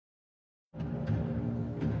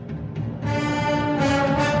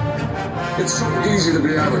It's so easy to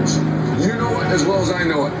be average. You know it as well as I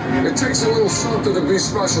know it. It takes a little something to be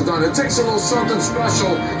special, Don. It takes a little something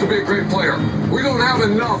special to be a great player. We don't have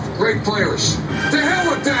enough great players. To hell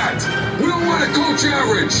with that! We don't want to coach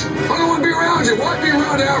average. I don't want to be around you. Why be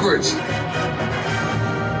around average?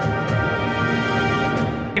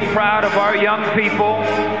 Proud of our young people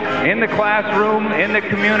in the classroom, in the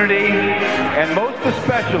community, and most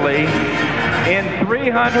especially in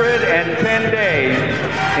 310 days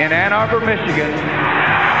in Ann Arbor, Michigan,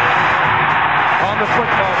 on the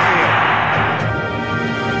football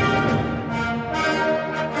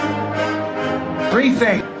field. Three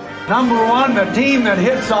things. Number one, the team that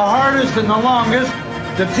hits the hardest and the longest,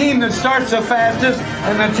 the team that starts the fastest,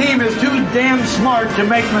 and the team is too damn smart to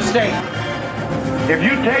make mistakes. If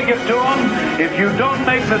you take it to them, if you don't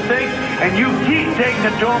make mistakes, and you keep taking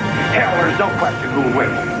it to them, hell, there's no question who'll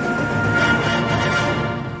win.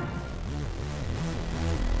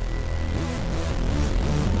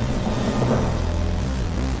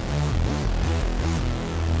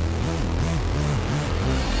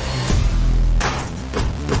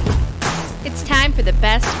 It's time for the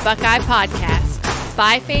Best Buckeye Podcast.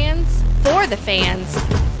 By fans, for the fans,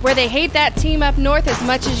 where they hate that team up north as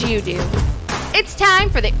much as you do. It's time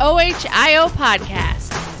for the OHIO Podcast.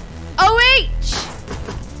 OH!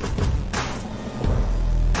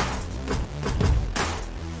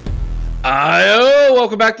 IO!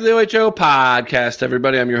 Welcome back to the OHIO Podcast,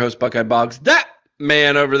 everybody. I'm your host, Buckeye Boggs. That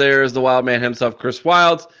man over there is the wild man himself, Chris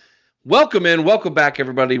Wilds. Welcome in. Welcome back,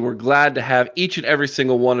 everybody. We're glad to have each and every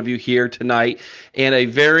single one of you here tonight, and a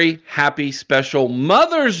very happy, special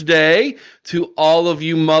Mother's Day to all of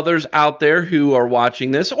you mothers out there who are watching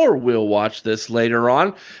this or will watch this later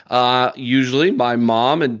on. Usually my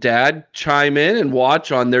mom and dad chime in and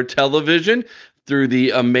watch on their television through the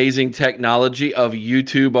amazing technology of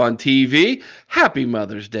YouTube on TV. Happy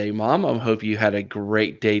Mother's Day, Mom. I hope you had a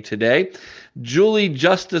great day today. Julie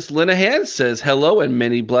Justice Linehan says hello and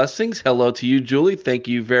many blessings. Hello to you, Julie. Thank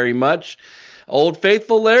you very much. Old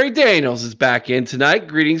faithful Larry Daniels is back in tonight.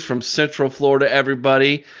 Greetings from Central Florida,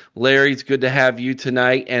 everybody. Larry, it's good to have you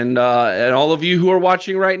tonight. And all of you who are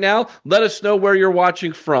watching right now, let us know where you're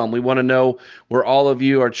watching from. We want to know where all of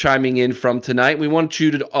you are chiming in from tonight. We want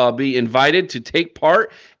you to be invited to take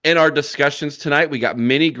part in our discussions tonight. We got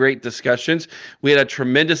many great discussions. We had a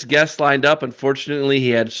tremendous guest lined up. Unfortunately,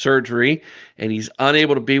 he had surgery and he's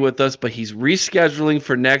unable to be with us, but he's rescheduling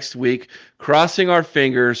for next week. Crossing our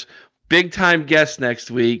fingers. Big time guest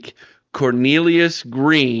next week, Cornelius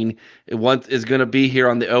Green is going to be here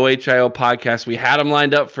on the OHIO podcast. We had him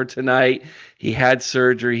lined up for tonight. He had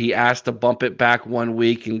surgery. He asked to bump it back 1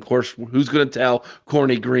 week. And of course, who's going to tell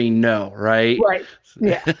Corny Green no, right? Right.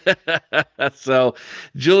 Yeah. So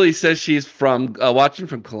Julie says she's from watching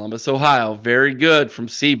from Columbus, Ohio. Very good. From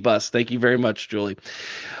C-Bus. Thank you very much, Julie.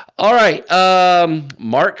 All right.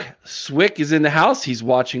 Mark Swick is in the house. He's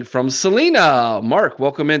watching from Salina. Mark,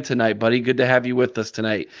 welcome in tonight, buddy. Good to have you with us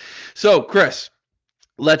tonight. So, Chris,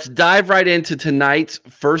 let's dive right into tonight's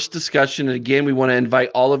first discussion. And again, we want to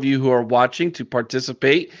invite all of you who are watching to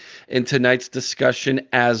participate in tonight's discussion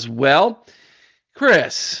as well.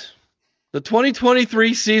 Chris, the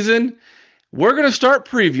 2023 season, we're going to start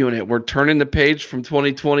previewing it. We're turning the page from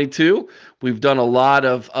 2022. We've done a lot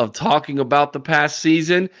of talking about the past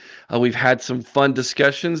season. We've had some fun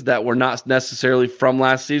discussions that were not necessarily from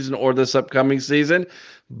last season or this upcoming season.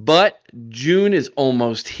 But June is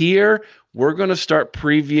almost here. We're going to start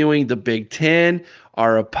previewing the Big Ten,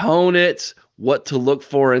 our opponents, what to look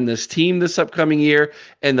for in this team this upcoming year.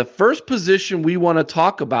 And the first position we want to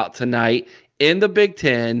talk about tonight in the Big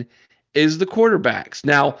Ten is the quarterbacks.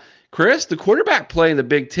 Now, Chris, the quarterback play in the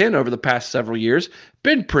Big Ten over the past several years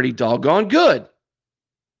been pretty doggone good.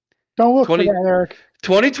 Don't look for that, Eric.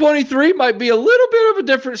 2023 might be a little bit of a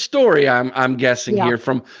different story, I'm guessing here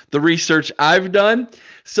from the research I've done.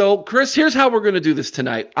 So, Chris, here's how we're going to do this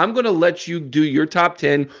tonight. I'm going to let you do your top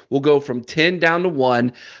 10. We'll go from 10 down to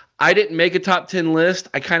 1. I didn't make a top 10 list.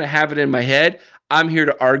 I kind of have it in my head. I'm here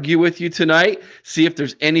to argue with you tonight, see if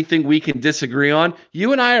there's anything we can disagree on.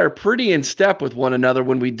 You and I are pretty in step with one another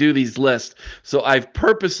when we do these lists. So I've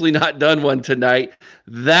purposely not done one tonight.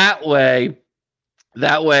 That way,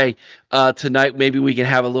 tonight maybe we can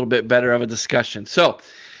have a little bit better of a discussion. So,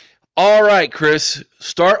 all right, Chris,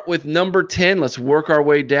 start with number 10. Let's work our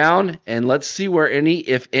way down, and let's see where any,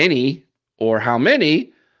 if any, or how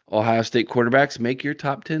many Ohio State quarterbacks make your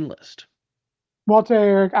top 10 list. Well, I'll tell you,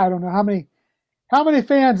 Eric, I don't know how many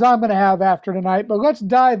fans I'm going to have after tonight, but let's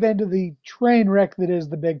dive into the train wreck that is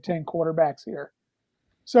the Big Ten quarterbacks here.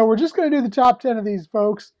 So we're just going to do the top 10 of these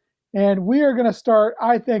folks, and we are going to start,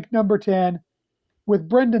 I think, number 10 with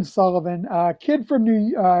Brendan Sullivan, kid from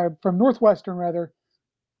Northwestern rather.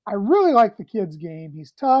 I really like the kid's game.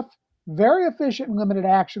 He's tough, very efficient in limited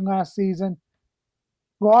action last season.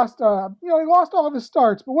 He lost all of his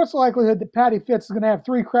starts, but what's the likelihood that Patty Fitz is going to have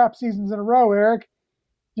 3 crap seasons in a row, Eric?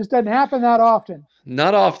 Just doesn't happen that often.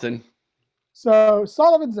 Not often. So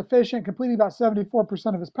Sullivan's efficient, completing about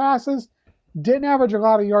 74% of his passes. Didn't average a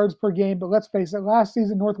lot of yards per game, but let's face it, last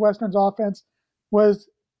season Northwestern's offense was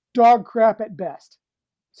dog crap at best.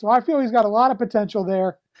 So I feel he's got a lot of potential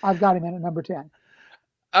there. I've got him in at number 10.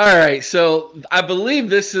 All right, so I believe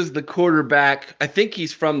this is the quarterback. I think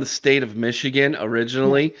he's from the state of Michigan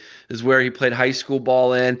originally, is where he played high school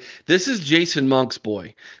ball in. This is Jason Monk's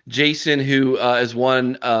boy. Jason, who is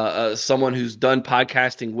someone who's done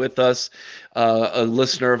podcasting with us, a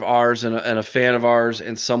listener of ours and a fan of ours,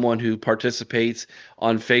 and someone who participates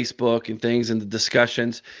on Facebook and things in the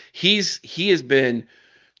discussions. He has been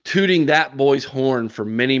tooting that boy's horn for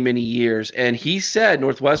many, many years. And he said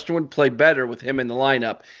Northwestern would play better with him in the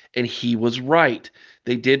lineup. And he was right.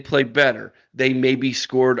 They did play better. They maybe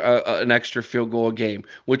scored an extra field goal a game,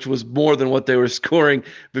 which was more than what they were scoring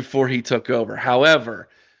before he took over. However,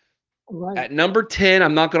 at number 10,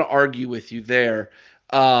 I'm not going to argue with you there.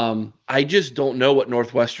 I just don't know what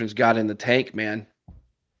Northwestern's got in the tank, man.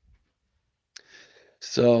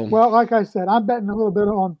 So, well, like I said, I'm betting a little bit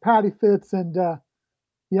on Patty Fitz and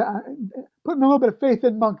putting a little bit of faith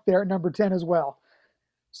in Monk there at number 10 as well.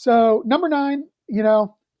 So number 9,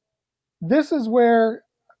 this is where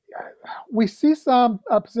we see some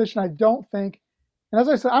position I don't think. And as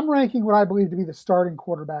I said, I'm ranking what I believe to be the starting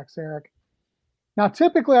quarterbacks, Eric. Now,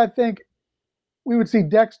 typically, I think we would see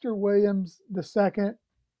Dexter Williams II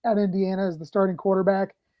at Indiana as the starting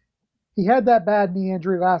quarterback. He had that bad knee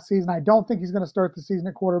injury last season. I don't think he's going to start the season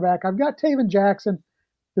at quarterback. I've got Taven Jackson,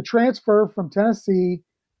 the transfer from Tennessee.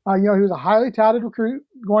 He was a highly touted recruit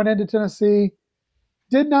going into Tennessee.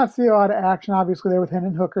 Did not see a lot of action, obviously, there with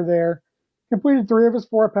Hendon Hooker there. Completed 3 of his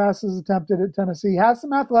 4 passes attempted at Tennessee. Has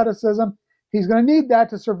some athleticism. He's going to need that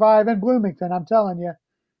to survive in Bloomington, I'm telling you.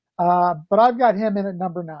 But I've got him in at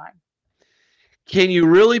number 9. Can you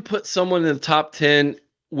really put someone in the top 10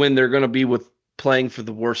 when they're going to be playing for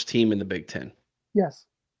the worst team in the Big Ten? Yes.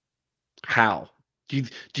 How? Do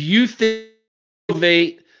you think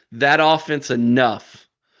that offense enough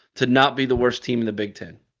to not be the worst team in the Big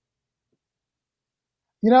Ten?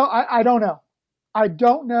 I don't know. I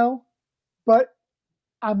don't know, but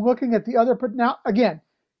I'm looking at the other. Now, again,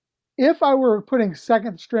 if I were putting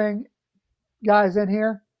second string guys in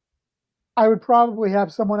here, I would probably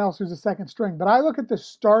have someone else who's a second string. But I look at the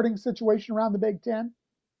starting situation around the Big Ten,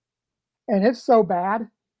 and it's so bad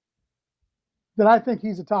that I think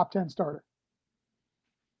he's a top 10 starter.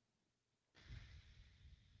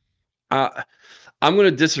 I'm going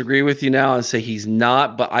to disagree with you now and say he's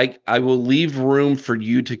not, but I will leave room for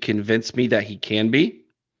you to convince me that he can be.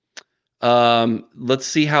 Let's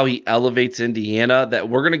see how he elevates Indiana. That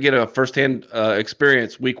we're going to get a firsthand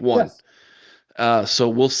experience week 1. Yes. So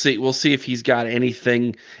we'll see if he's got any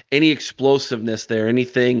explosiveness there,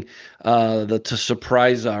 anything to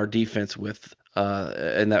surprise our defense with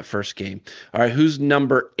in that first game. All right, who's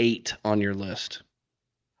number 8 on your list?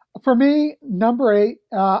 For me, number 8,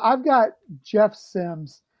 I've got Jeff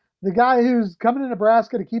Sims, the guy who's coming to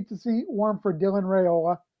Nebraska to keep the seat warm for Dylan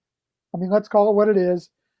Raiola. I mean, let's call it what it is.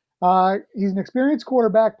 He's an experienced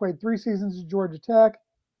quarterback, played 3 seasons at Georgia Tech.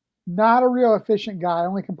 Not a real efficient guy,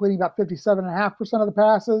 only completing about 57.5% of the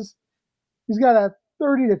passes. He's got a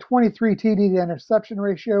 30 to 23 TD to interception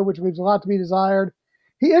ratio, which leaves a lot to be desired.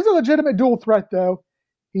 He is a legitimate dual threat, though.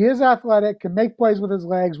 He is athletic, can make plays with his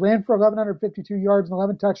legs, ran for 1,152 yards and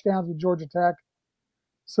 11 touchdowns with Georgia Tech.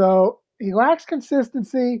 So he lacks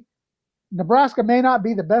consistency. Nebraska may not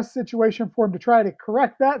be the best situation for him to try to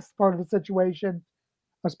correct that part of the situation,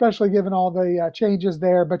 especially given all the changes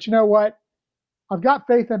there. But you know what? I've got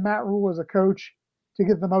faith in Matt Rhule as a coach to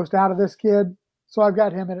get the most out of this kid. So I've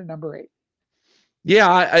got him in at number 8. Yeah,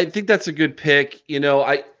 I think that's a good pick.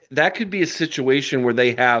 That could be a situation where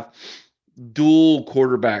they have dual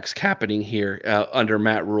quarterbacks happening here under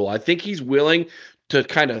Matt Rhule. I think he's willing to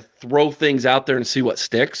kind of throw things out there and see what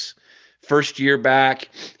sticks. First year back,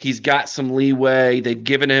 he's got some leeway. They've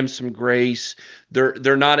given him some grace.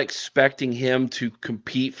 They're not expecting him to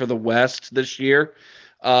compete for the West this year.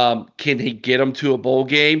 Can he get them to a bowl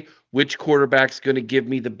game? Which quarterback's going to give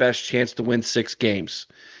me the best chance to win 6 games?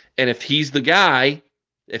 And if he's the guy,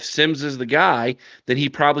 if Sims is the guy, then he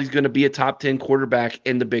probably is going to be a top 10 quarterback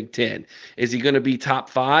in the Big Ten. Is he going to be top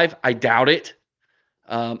 5? I doubt it.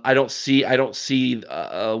 I don't see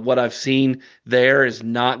what I've seen there is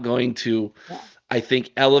not going to. I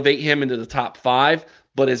think elevate him into the top 5,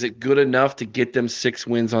 but is it good enough to get them 6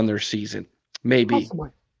 wins on their season? Maybe. Possibly.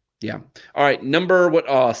 Yeah. All right. Number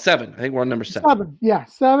 7. I think we're on number 7. 7. Yeah,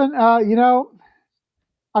 7.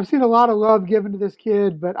 I've seen a lot of love given to this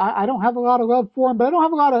kid, but I don't have a lot of love for him, but I don't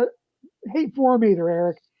have a lot of hate for him either,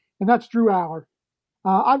 Eric. And that's Drew Aller.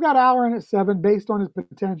 I've got Aller in at 7 based on his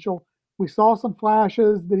potential. We saw some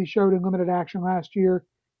flashes that he showed in limited action last year.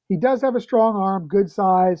 He does have a strong arm, good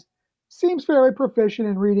size, seems fairly proficient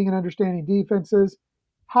in reading and understanding defenses.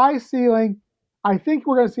 High ceiling. I think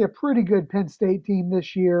we're going to see a pretty good Penn State team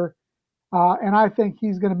this year, and I think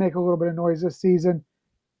he's going to make a little bit of noise this season.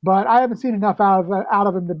 But I haven't seen enough out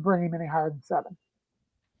of him to bring him any higher than 7.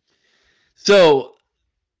 So,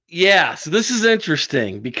 yeah, so this is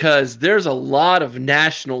interesting because there's a lot of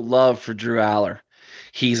national love for Drew Aller.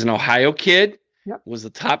 He's an Ohio kid, was the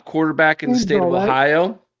top quarterback in the state of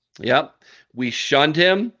Ohio. Yep. We shunned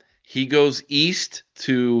him. He goes east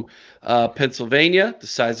to Pennsylvania,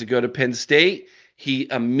 decides to go to Penn State. He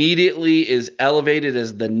immediately is elevated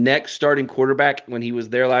as the next starting quarterback when he was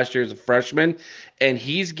there last year as a freshman, and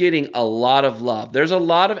he's getting a lot of love. There's a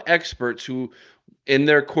lot of experts who, in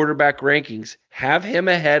their quarterback rankings, have him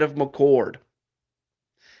ahead of McCord,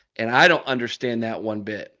 and I don't understand that one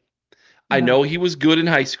bit. No. I know he was good in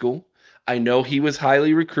high school. I know he was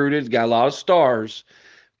highly recruited, got a lot of stars,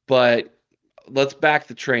 but let's back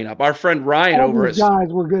the train up. Our friend Ryan over at guys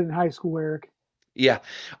were good in high school, Eric. Yeah.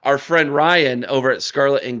 Our friend Ryan over at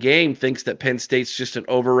Scarlet and Game thinks that Penn State's just an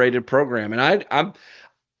overrated program. And I'm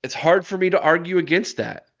it's hard for me to argue against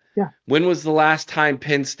that. Yeah. When was the last time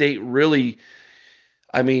Penn State really,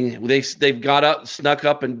 I mean, they've got up, snuck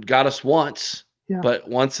up and got us once, but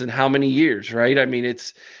once in how many years, right? I mean,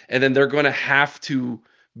 and then they're going to have to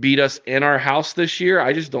beat us in our house this year.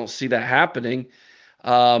 I just don't see that happening.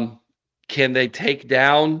 Can they take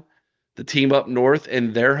down the team up north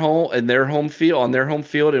in their home field,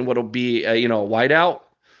 and what'll be a whiteout?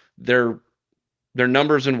 Their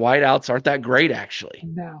numbers in whiteouts aren't that great, actually.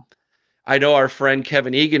 No. I know our friend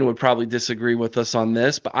Kevin Egan would probably disagree with us on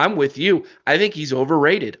this, but I'm with you. I think he's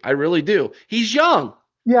overrated. I really do. He's young.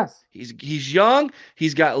 Yes. He's young.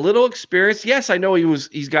 He's got little experience. Yes, I know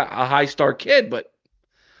he's got a high star kid, but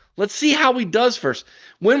let's see how he does first.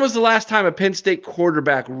 When was the last time a Penn State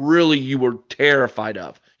quarterback really you were terrified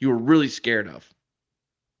of? You were really scared of?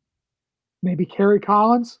 Maybe Kerry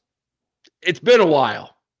Collins? It's been a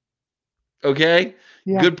while. Okay?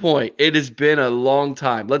 Yeah. Good point. It has been a long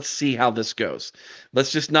time. Let's see how this goes.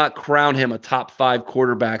 Let's just not crown him a top 5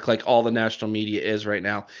 quarterback like all the national media is right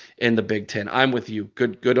now in the Big Ten. I'm with you.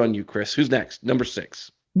 Good on you, Chris. Who's next? Number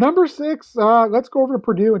 6. Number 6, let's go over to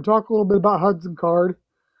Purdue and talk a little bit about Hudson Card.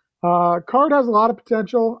 Card has a lot of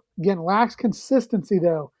potential. Again, lacks consistency,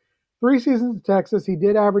 though. 3 seasons in Texas, he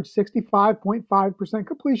did average 65.5%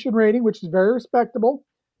 completion rating, which is very respectable.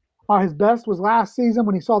 His best was last season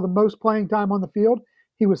when he saw the most playing time on the field.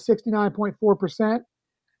 He was 69.4%,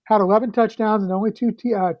 had 11 touchdowns and only 2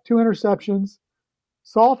 interceptions.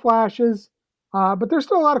 Saw flashes, but there's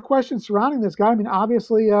still a lot of questions surrounding this guy. I mean,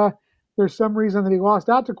 obviously, there's some reason that he lost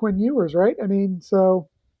out to Quinn Ewers, right? I mean, so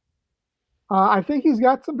I think he's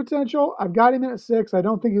got some potential. I've got him in at 6. I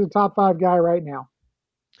don't think he's a top 5 guy right now.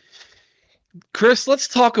 Chris, let's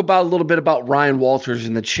talk about a little bit about Ryan Walters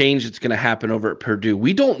and the change that's going to happen over at Purdue.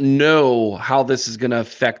 We don't know how this is going to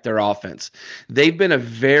affect their offense. They've been a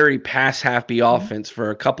very pass-happy offense for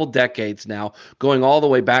a couple decades now, going all the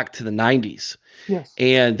way back to the 90s. Yes.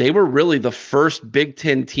 And they were really the first Big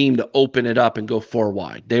Ten team to open it up and go 4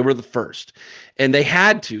 wide. They were the first. And they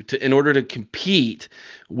had to in order to compete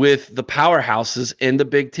with the powerhouses in the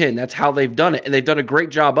Big Ten. That's how they've done it. And they've done a great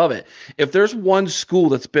job of it. If there's one school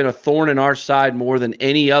that's been a thorn in our side more than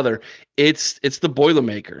any other, it's the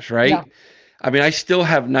Boilermakers, right? Yeah. I mean, I still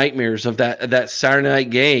have nightmares of that Saturday night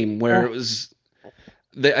game where it was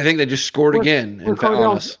I think they just scored again where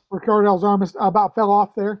Cardell's arm about fell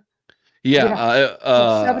off there.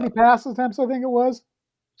 Yeah. 70 pass attempts, I think it was.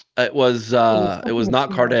 It was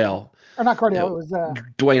not Cardell. Or not Cardell, it was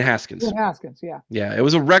Dwayne Haskins. Dwayne Haskins, yeah. Yeah, it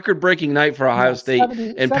was a record-breaking night for Ohio State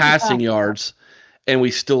in passing yards, and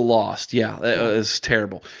we still lost. Yeah, it was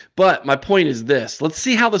terrible. But my point is this. Let's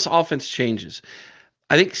see how this offense changes.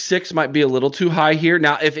 I think 6 might be a little too high here.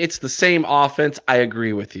 Now, if it's the same offense, I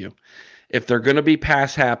agree with you. If they're going to be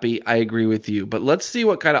pass happy, I agree with you. But let's see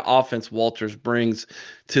what kind of offense Walters brings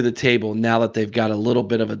to the table now that they've got a little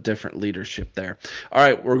bit of a different leadership there. All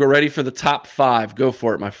right, we're ready for the top 5. Go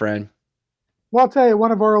for it, my friend. Well, I'll tell you,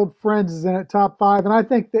 one of our old friends is in at top 5, and I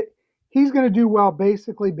think that he's going to do well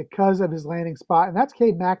basically because of his landing spot, and that's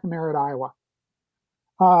Cade McNamara at Iowa.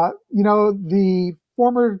 The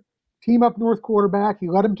former team up north quarterback. He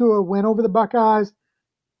led him to a win over the Buckeyes.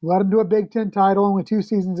 He led him to a Big Ten title only 2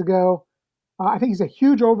 seasons ago. I think he's a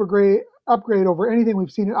huge upgrade over anything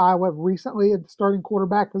we've seen at Iowa recently at the starting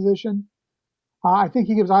quarterback position. I think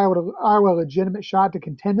he gives Iowa a legitimate shot to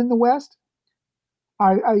contend in the West.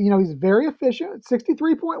 He's very efficient,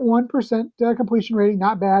 63.1% completion rating,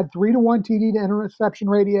 not bad. 3-to-1 TD to interception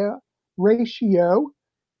ratio.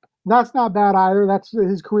 That's not bad either. That's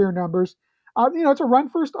his career numbers. It's a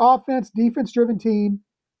run-first offense, defense-driven team.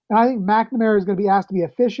 And I think McNamara is going to be asked to be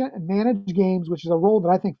efficient and manage games, which is a role that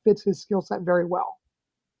I think fits his skill set very well.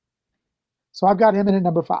 So I've got him in at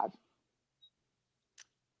number 5.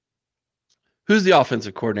 Who's the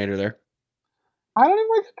offensive coordinator there? I don't even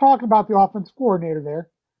like to talk about the offensive coordinator there.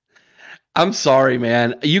 I'm sorry,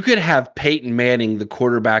 man. You could have Peyton Manning, the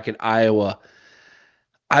quarterback at Iowa.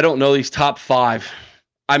 I don't know these top 5.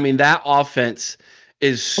 I mean, that offense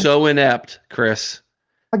is so inept, Chris.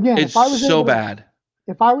 Again, it's so bad.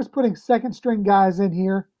 If I was putting second-string guys in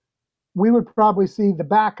here, we would probably see the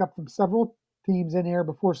backup from several teams in here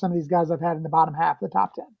before some of these guys I've had in the bottom half of the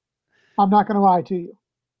top 10. I'm not going to lie to you.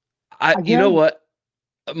 You know what?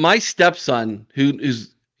 My stepson,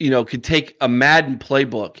 who's could take a Madden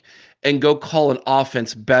playbook and go call an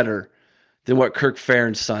offense better than what Kirk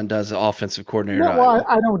Ferentz' son does, the offensive coordinator. No, well,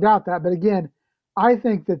 I don't doubt that. But again, I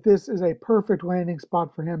think that this is a perfect landing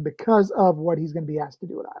spot for him because of what he's going to be asked to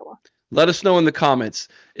do at Iowa. Let us know in the comments.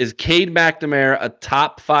 Is Cade McNamara a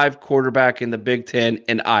top 5 quarterback in the Big Ten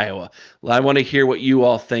in Iowa? I want to hear what you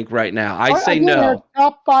all think right now. I say no.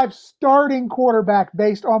 Top 5 starting quarterback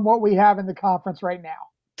based on what we have in the conference right now.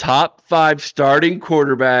 Top 5 starting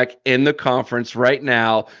quarterback in the conference right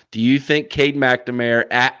now. Do you think Cade McNamara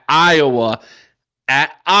at Iowa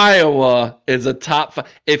is a top 5?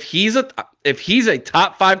 If he's a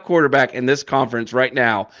top 5 quarterback in this conference right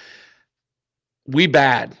now, we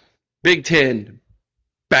bad. Big Ten,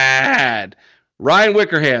 bad. Ryan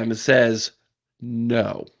Wickerham says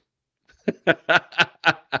no.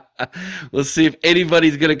 Let's see if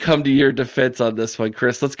anybody's going to come to your defense on this one,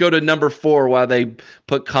 Chris. Let's go to number 4 while they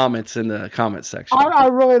put comments in the comment section. I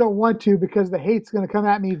really don't want to because the hate's going to come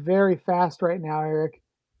at me very fast right now, Eric.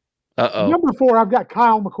 Uh-oh. Number 4, I've got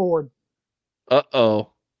Kyle McCord. Uh-oh.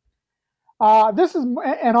 This is,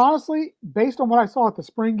 and honestly, based on what I saw at the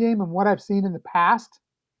spring game and what I've seen in the past,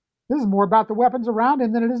 this is more about the weapons around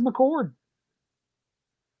him than it is McCord.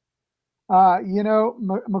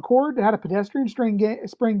 McCord had a pedestrian spring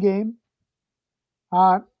game.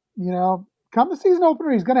 Come the season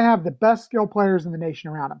opener, he's going to have the best skill players in the nation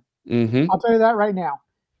around him. Mm-hmm. I'll tell you that right now.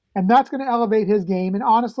 And that's going to elevate his game. And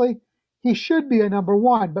honestly, he should be a number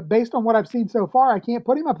 1. But based on what I've seen so far, I can't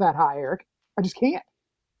put him up that high, Eric. I just can't.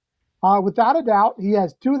 Without a doubt, he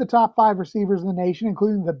has 2 of the top 5 receivers in the nation,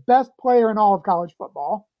 including the best player in all of college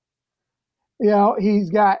football.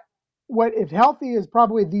 He's got what, if healthy, is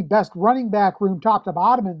probably the best running back room top to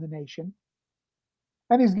bottom in the nation.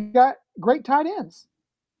 And he's got great tight ends.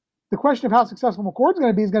 The question of how successful McCord's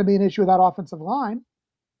going to be is going to be an issue with that offensive line.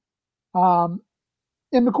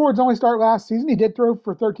 In McCord's only start last season, he did throw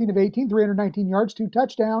for 13 of 18, 319 yards, 2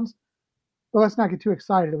 touchdowns. But let's not get too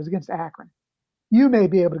excited. It was against Akron. You may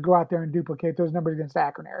be able to go out there and duplicate those numbers against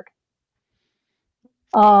Akron, Eric.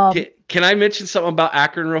 Can I mention something about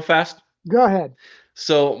Akron real fast? Go ahead.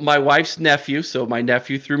 So my wife's nephew, my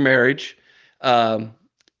nephew through marriage,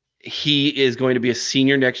 he is going to be a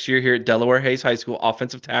senior next year here at Delaware Hayes High School,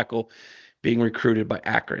 offensive tackle, being recruited by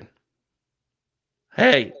Akron.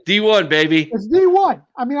 Hey, D1, baby. It's D1.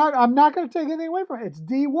 I mean, I'm not going to take anything away from it. It's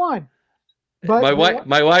D1. But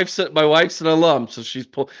my wife's an alum, so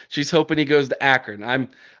she's hoping he goes to Akron.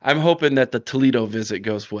 I'm hoping that the Toledo visit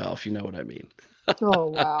goes well, if you know what I mean.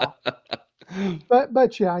 Oh wow.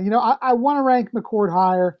 But yeah, I want to rank McCord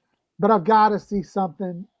higher, but I've got to see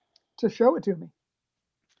something to show it to me.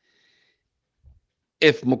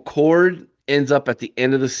 If McCord ends up at the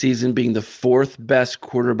end of the season being the 4th best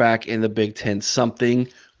quarterback in the Big Ten, something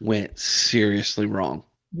went seriously wrong.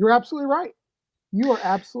 You're absolutely right. You are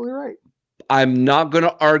absolutely right. I'm not going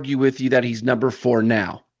to argue with you that he's number 4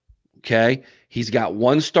 now. Okay? He's got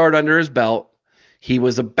 1 start under his belt. He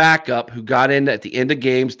was a backup who got in at the end of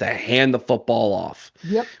games to hand the football off,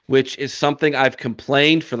 which is something I've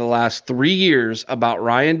complained for the last 3 years about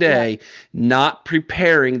Ryan Day not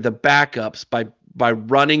preparing the backups by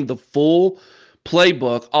running the full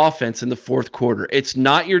playbook offense in the 4th quarter. It's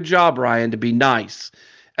not your job, Ryan, to be nice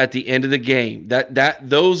at the end of the game.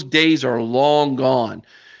 Those days are long gone.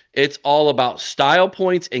 It's all about style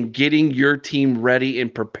points and getting your team ready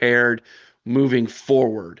and prepared moving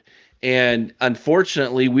forward. And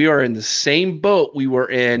unfortunately, we are in the same boat we were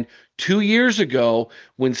in 2 years ago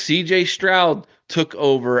when CJ Stroud took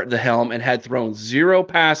over the helm and had thrown 0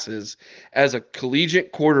 passes as a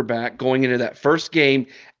collegiate quarterback going into that first game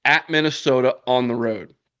at Minnesota on the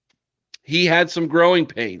road. He had some growing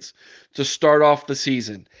pains to start off the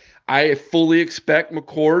season. I fully expect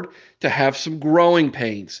McCord to have some growing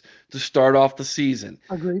pains to start off the season.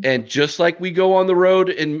 Agreed. And just like we go on the road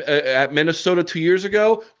in at Minnesota 2 years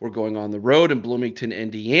ago, we're going on the road in Bloomington,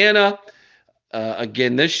 Indiana.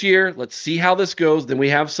 Again this year. Let's see how this goes. Then we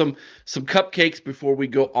have some cupcakes before we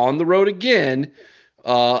go on the road again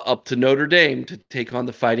up to Notre Dame to take on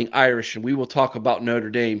the Fighting Irish. And we will talk about Notre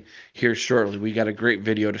Dame here shortly. We got a great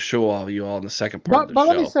video to show all of you all in the second part of the show. But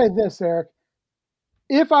let me say this, Eric.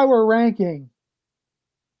 If I were ranking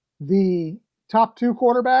the top 2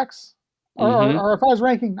 quarterbacks, or if I was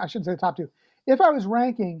ranking, I shouldn't say the top 2. If I was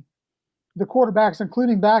ranking the quarterbacks,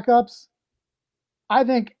 including backups, I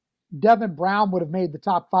think Devin Brown would have made the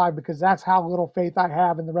top 5 because that's how little faith I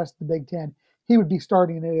have in the rest of the Big Ten. He would be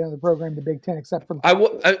starting in any other program in the Big Ten except for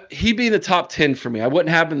he'd be in the top 10 for me. I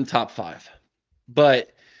wouldn't have him in the top 5.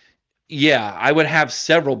 But yeah, I would have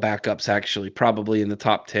several backups actually, probably in the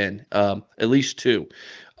top 10, at least 2.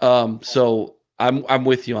 So I'm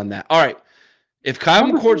with you on that. All right. If Kyle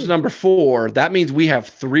McCord's number 4, that means we have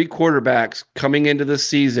 3 quarterbacks coming into this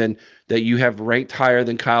season that you have ranked higher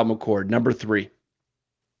than Kyle McCord. Number 3.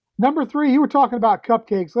 Number 3, you were talking about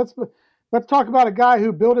cupcakes. Let's talk about a guy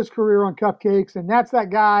who built his career on cupcakes, and that's that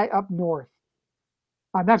guy up north.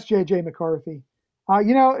 And that's J.J. McCarthy.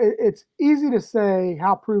 It's easy to say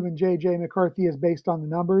how proven J.J. McCarthy is based on the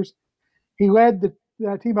numbers. He led the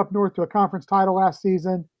team up north to a conference title last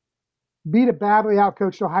season, beat a badly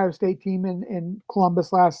outcoached Ohio State team in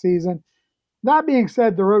Columbus last season. That being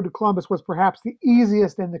said, the road to Columbus was perhaps the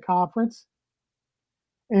easiest in the conference.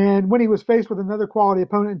 And when he was faced with another quality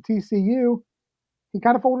opponent in TCU, he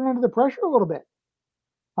kind of folded under the pressure a little bit.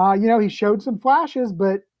 He showed some flashes,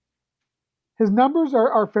 but his numbers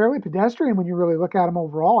are fairly pedestrian when you really look at him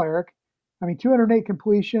overall, Eric. I mean, 208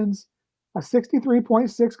 completions, a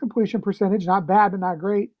 63.6 completion percentage, not bad, but not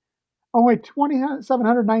great. Only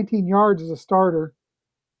 2,719 yards as a starter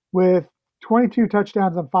with 22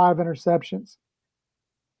 touchdowns and 5 interceptions.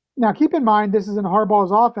 Now, keep in mind, this is in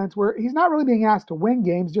Harbaugh's offense where he's not really being asked to win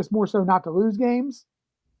games, just more so not to lose games.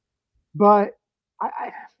 But,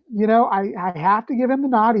 I have to give him the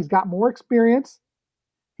nod. He's got more experience.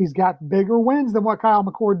 He's got bigger wins than what Kyle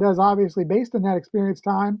McCord does, obviously, based on that experience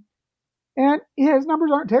time. And his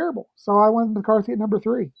numbers aren't terrible. So I went McCarthy at number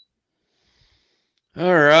 3.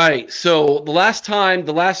 All right. So the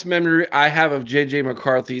last memory I have of J.J.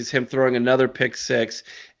 McCarthy is him throwing another pick 6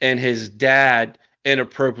 and his dad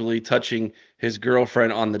inappropriately touching his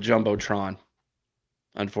girlfriend on the Jumbotron.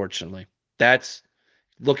 Unfortunately.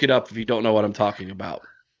 Look it up if you don't know what I'm talking about.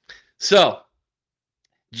 So,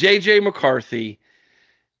 J.J. McCarthy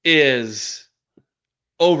is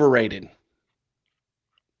overrated.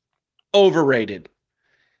 Overrated.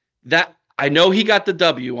 That I know he got the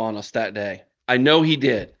W on us that day. I know he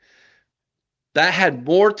did. That had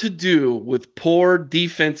more to do with poor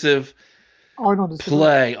defensive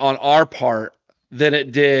play on our part than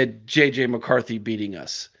it did J.J. McCarthy beating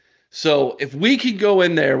us. So if we could go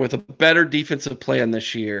in there with a better defensive plan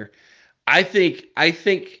this year, I think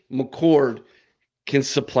McCord can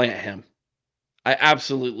supplant him. I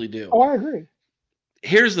absolutely do. Oh, I agree.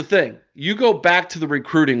 Here's the thing. You go back to the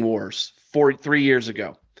recruiting wars 3 years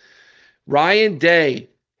ago. Ryan Day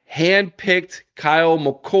handpicked Kyle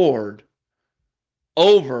McCord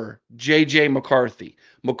over J.J. McCarthy.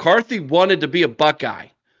 McCarthy wanted to be a Buckeye,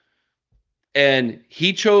 and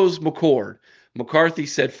he chose McCord. McCarthy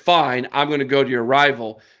said, fine, I'm going to go to your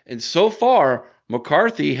rival. And so far,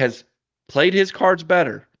 McCarthy has played his cards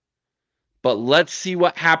better. But let's see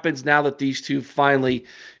what happens now that these two finally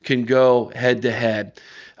can go head-to-head.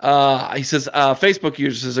 He says, Facebook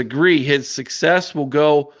user says, agree, his success will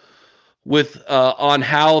go with on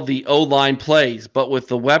how the O-line plays. But with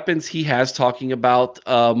the weapons he has, talking about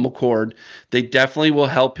McCord, they definitely will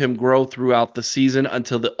help him grow throughout the season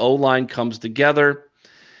until the O-line comes together.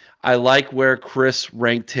 I like where Chris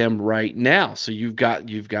ranked him right now. So you've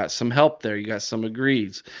got some help there. You got some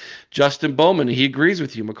agrees. Justin Bowman, he agrees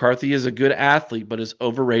with you. McCarthy is a good athlete, but is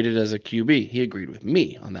overrated as a QB. He agreed with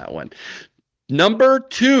me on that one. Number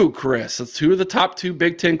 2, Chris. That's 2 of the top 2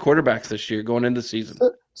 Big Ten quarterbacks this year going into the season.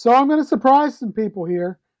 So I'm going to surprise some people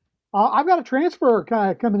here. I've got a transfer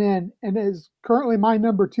kind of coming in and is currently my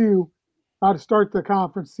number 2 to start the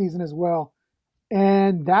conference season as well.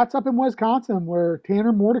 And that's up in Wisconsin where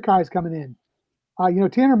Tanner Mordecai is coming in.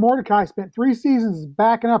 Tanner Mordecai spent 3 seasons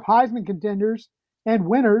backing up Heisman contenders and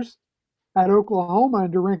winners at Oklahoma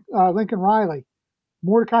under Lincoln Riley.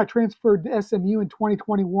 Mordecai transferred to SMU in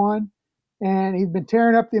 2021, and he's been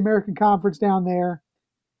tearing up the American Conference down there.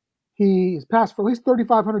 He's passed for at least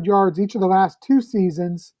 3,500 yards each of the last 2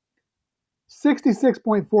 seasons,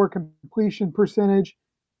 66.4 completion percentage,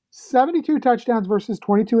 72 touchdowns versus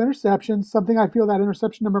 22 interceptions, something I feel that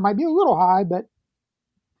interception number might be a little high, but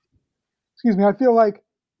I feel like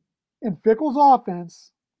in Fickell's offense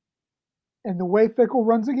and the way Fickell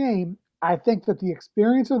runs a game, I think that the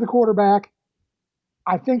experience of the quarterback,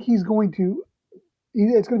 I think it's going to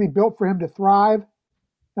be built for him to thrive.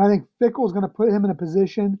 And I think Fickell is going to put him in a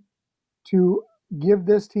position to give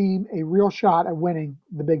this team a real shot at winning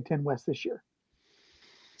the Big Ten West this year.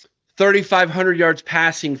 3,500 yards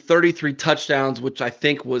passing, 33 touchdowns, which I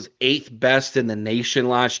think was 8th best in the nation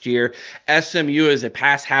last year. SMU is a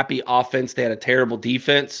pass-happy offense. They had a terrible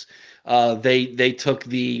defense. They took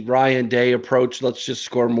the Ryan Day approach. Let's just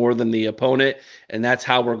score more than the opponent, and that's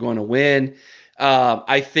how we're going to win.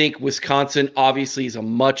 I think Wisconsin obviously is a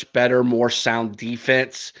much better, more sound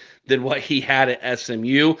defense than what he had at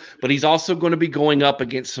SMU, but he's also going to be going up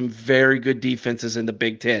against some very good defenses in the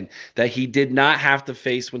Big Ten that he did not have to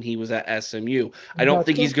face when he was at SMU. I don't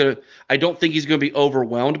think he's going to be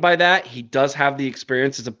overwhelmed by that. He does have the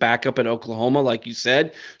experience as a backup at Oklahoma, like you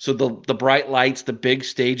said. So the bright lights, the big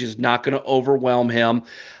stage is not going to overwhelm him.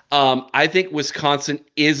 I think Wisconsin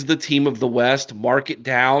is the team of the West. Mark it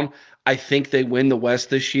down. I think they win the West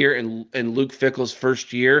this year, and Luke Fickell's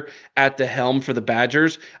first year at the helm for the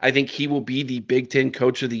Badgers. I think he will be the Big Ten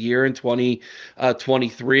Coach of the Year in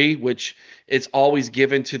 2023, which it's always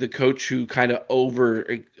given to the coach who kind of over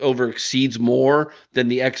exceeds more than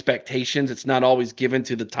the expectations. It's not always given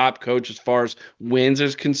to the top coach as far as wins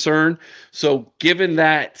is concerned. So given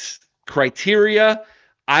that criteria,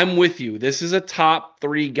 I'm with you. This is a top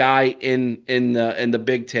 3 guy in the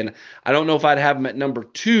Big Ten. I don't know if I'd have him at number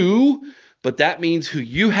 2, but that means who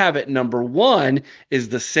you have at number 1 is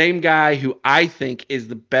the same guy who I think is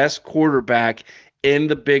the best quarterback in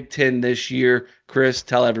the Big Ten this year. Chris,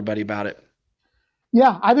 tell everybody about it.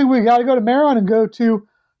 Yeah, I think we got to go to Maryland and go to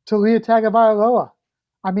Taulia Tagovailoa.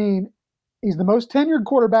 I mean, he's the most tenured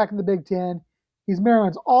quarterback in the Big Ten. He's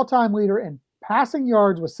Maryland's all-time leader in passing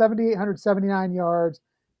yards with 7,879 yards.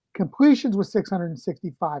 Completions with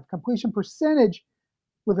 665. Completion percentage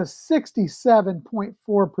with a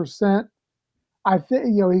 67.4%. I think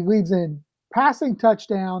he leads in passing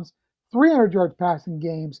touchdowns, 300 yards passing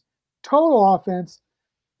games, total offense.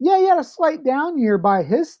 Yeah, he had a slight down year by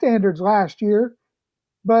his standards last year,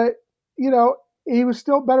 but he was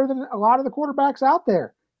still better than a lot of the quarterbacks out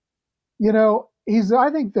there. He's,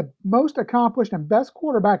 I think, the most accomplished and best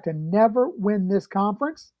quarterback to never win this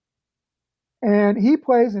conference. And he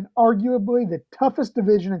plays in arguably the toughest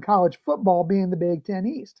division in college football, being the Big Ten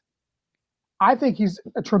East. I think he's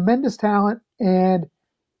a tremendous talent, and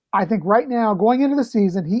I think right now, going into the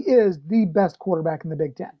season, he is the best quarterback in the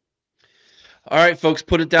Big Ten. All right, folks,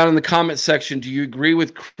 put it down in the comment section. Do you agree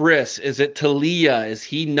with Chris? Is it Taulia? Is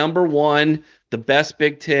he number 1, the best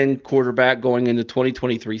Big Ten quarterback going into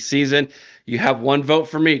 2023 season? You have 1 vote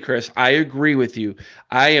for me, Chris. I agree with you.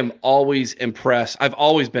 I am always impressed. I've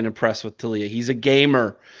always been impressed with Taulia. He's a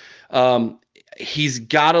gamer. He's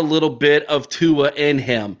got a little bit of Tua in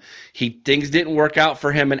him. Things didn't work out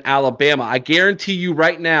for him in Alabama. I guarantee you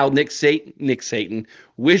right now, Nick Saban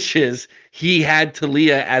wishes he had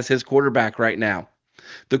Taulia as his quarterback right now.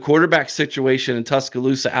 The quarterback situation in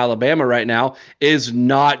Tuscaloosa, Alabama right now is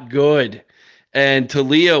not good. And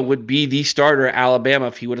Taulia would be the starter at Alabama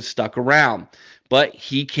if he would have stuck around. But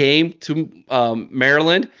he came to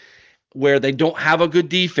Maryland, where they don't have a good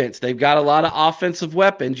defense. They've got a lot of offensive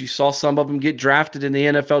weapons. You saw some of them get drafted in the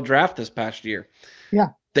NFL draft this past year. Yeah.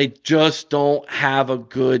 They just don't have a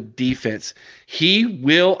good defense. He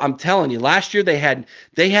will, I'm telling you, last year they had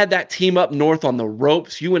that team up north on the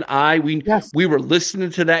ropes. You and I, we were listening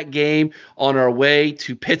to that game on our way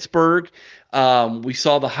to Pittsburgh. We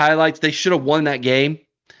saw the highlights. They should have won that game.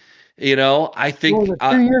 I think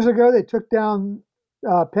 2 years ago they took down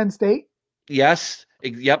Penn State. Yes.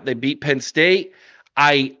 Yep. They beat Penn State.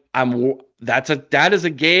 That is a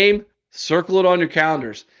game. Circle it on your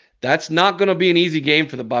calendars. That's not going to be an easy game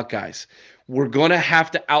for the Buckeyes. We're going to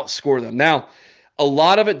have to outscore them. Now, a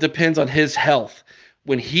lot of it depends on his health.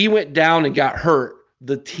 When he went down and got hurt,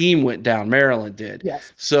 the team went down. Maryland did.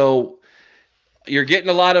 Yes. So you're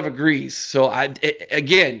getting a lot of agrees. So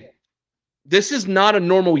again, this is not a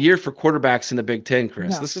normal year for quarterbacks in the Big Ten,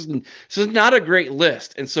 Chris. No. This is not a great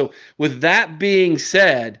list. And so with that being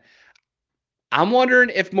said, I'm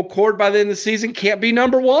wondering if McCord by the end of the season can't be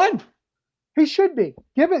number 1. He should be.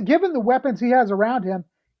 Given the weapons he has around him,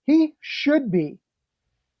 He should be.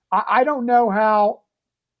 I don't know how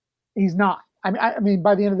he's not. I mean,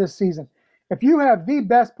 by the end of this season, if you have the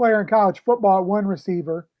best player in college football at one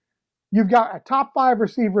receiver, you've got a top 5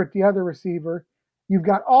 receiver at the other receiver. You've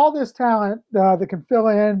got all this talent that can fill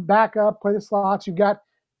in, back up, play the slots. You've got,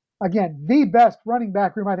 again, the best running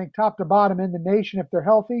back room, I think, top to bottom in the nation if they're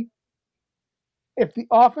healthy. If the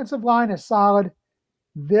offensive line is solid,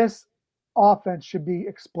 this offense should be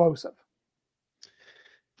explosive.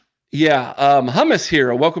 Yeah, Hummus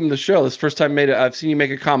here. Welcome to the show. This is the first time I've seen you make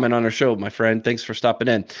a comment on our show, my friend. Thanks for stopping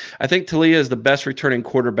in. I think Talia is the best returning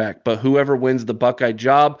quarterback, but whoever wins the Buckeye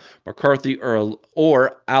job, McCarthy or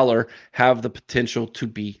Aller, have the potential to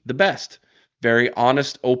be the best. Very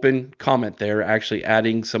honest, open comment there, actually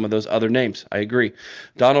adding some of those other names. I agree.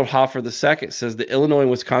 Donald Hoffer II says the Illinois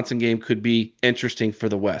and Wisconsin game could be interesting for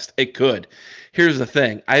the West. It could. Here's the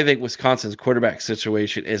thing. I think Wisconsin's quarterback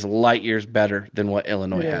situation is light years better than what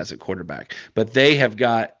Illinois has at quarterback. But they have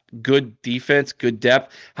got good defense, good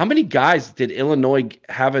depth. How many guys did Illinois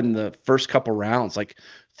have in the first couple rounds? Like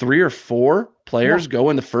 3 or 4 players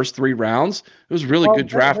go in the first 3 rounds. It was a really good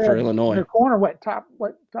draft for Illinois. Their corner, top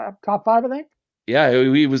 5, I think. Yeah,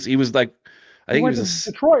 he was like, I think he was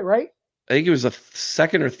Detroit, right? I think he was a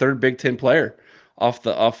second or third Big Ten player off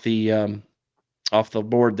the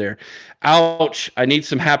board there. Ouch! I need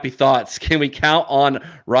some happy thoughts. Can we count on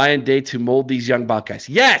Ryan Day to mold these young Buckeyes?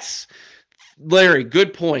 Yes, Larry.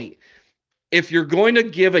 Good point. If you're going to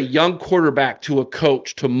give a young quarterback to a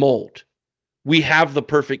coach to mold, we have the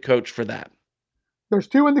perfect coach for that. There's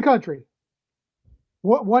 2 in the country.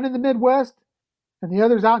 One in the Midwest, and the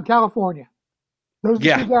other's out in California. Those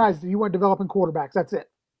are the 2 guys that you want developing quarterbacks. That's it.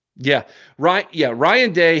 Yeah. Right. Yeah.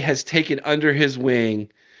 Ryan Day has taken under his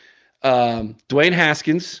wing Dwayne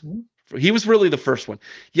Haskins. He was really the first one.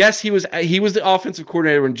 Yes, he was the offensive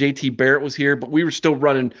coordinator when JT Barrett was here, but we were still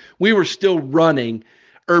running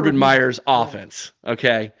Urban Meyer's offense.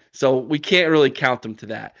 Okay. So we can't really count them to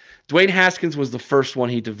that. Dwayne Haskins was the first one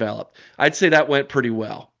he developed. I'd say that went pretty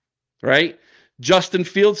well. Right? Justin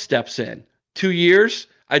Fields steps in. 2 years,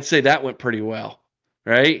 I'd say that went pretty well.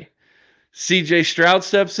 Right? CJ Stroud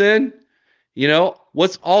steps in. You know,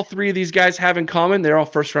 what's all 3 of these guys have in common? They're all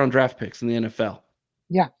first-round draft picks in the NFL.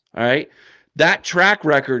 Yeah. All right? That track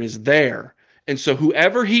record is there. And so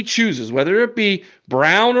whoever he chooses, whether it be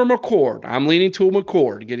Brown or McCord, I'm leaning to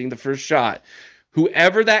McCord getting the first shot.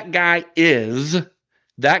 Whoever that guy is,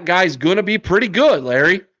 that guy's going to be pretty good,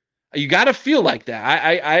 Larry. You got to feel like that.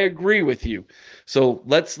 I agree with you. So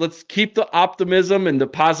let's keep the optimism and the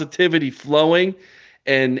positivity flowing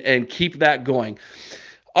and keep that going.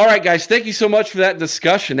 All right, guys, thank you so much for that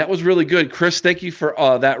discussion. That was really good. Chris, thank you for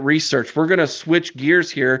that research. We're going to switch gears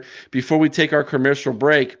here before we take our commercial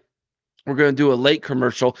break. We're going to do a late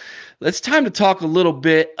commercial. It's time to talk a little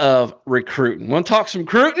bit of recruiting. Want to talk some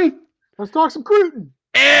recruiting? Let's talk some recruiting.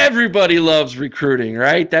 Everybody loves recruiting,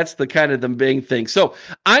 right? That's the kind of the big thing. So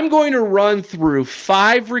I'm going to run through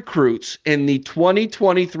 5 recruits in the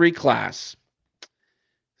 2023 class.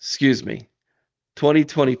 Excuse me,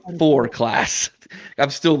 2024 class. I'm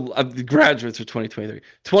the graduates of 2023.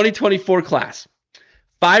 2024 class.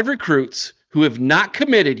 5 recruits who have not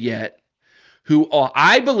committed yet, who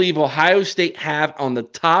I believe Ohio State have on the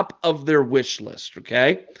top of their wish list,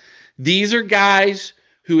 okay? These are guys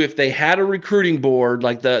who, if they had a recruiting board,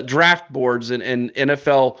 like the draft boards in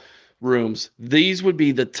NFL rooms, these would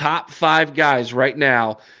be the top 5 guys right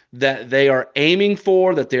now that they are aiming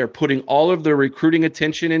for, that they are putting all of their recruiting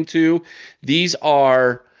attention into. These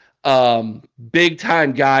are big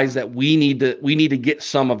time guys that we need to get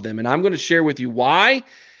some of them. And I'm going to share with you why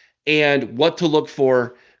and what to look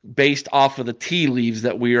for based off of the tea leaves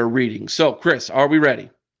that we are reading. So, Chris, are we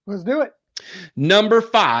ready? Let's do it. Number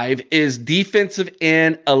 5 is defensive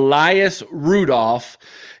end Elias Rudolph.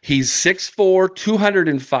 He's 6'4",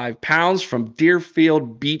 205 pounds from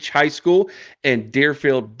Deerfield Beach High School in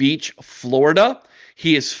Deerfield Beach, Florida.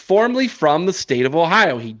 He is formerly from the state of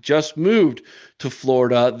Ohio. He just moved to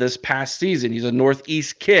Florida this past season. He's a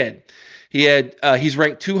Northeast kid. He's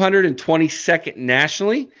ranked 222nd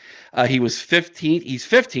nationally. He was 15th. He's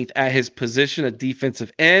 15th at his position of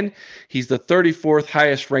defensive end. He's the 34th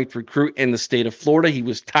highest ranked recruit in the state of Florida. He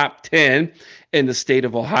was top 10 in the state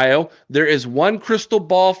of Ohio. There is one crystal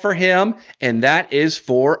ball for him, and that is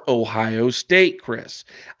for Ohio State, Chris.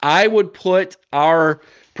 I would put our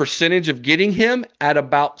percentage of getting him at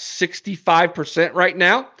about 65% right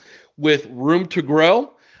now with room to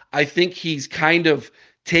grow. I think he's kind of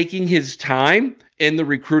taking his time in the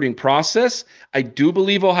recruiting process. I do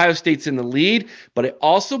believe Ohio State's in the lead, but I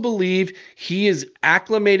also believe he is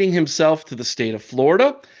acclimating himself to the state of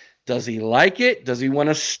Florida. Does he like it? Does he want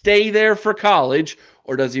to stay there for college,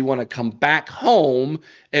 or does he want to come back home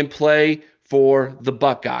and play for the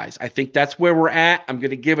Buckeyes? I think that's where we're at. I'm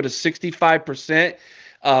going to give it a 65%.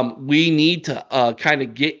 We need to kind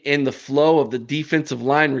of get in the flow of the defensive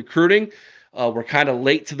line recruiting. We're kind of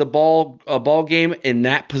late to the ball game in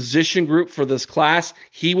that position group for this class.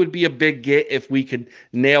 He would be a big get if we could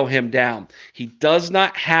nail him down. He does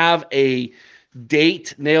not have a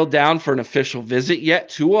date nailed down for an official visit yet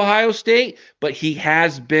to Ohio State, but he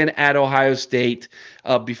has been at Ohio State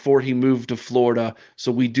before he moved to Florida.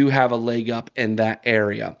 So we do have a leg up in that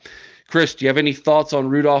area. Chris, do you have any thoughts on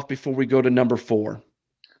Rudolph before we go to number 4?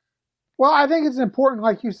 Well, I think it's important,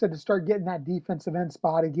 like you said, to start getting that defensive end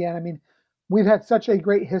spot again. I mean, we've had such a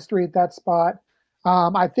great history at that spot.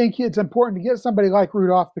 I think it's important to get somebody like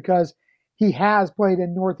Rudolph because he has played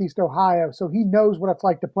in Northeast Ohio, so he knows what it's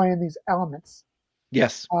like to play in these elements.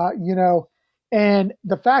 Yes. And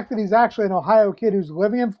the fact that he's actually an Ohio kid who's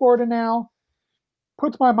living in Florida now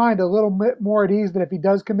puts my mind a little bit more at ease that if he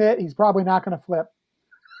does commit, he's probably not going to flip.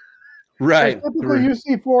 Right. So typically you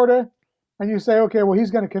see Florida and you say, okay, well, he's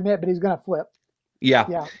going to commit, but he's going to flip. Yeah.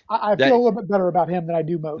 Yeah. I feel a little bit better about him than I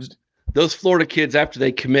do most. Those Florida kids, after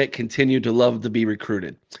they commit, continue to love to be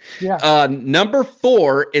recruited. Yeah. Number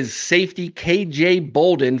 4 is safety KJ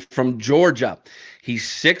Bolden from Georgia. He's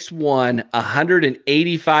 6'1",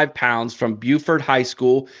 185 pounds from Buford High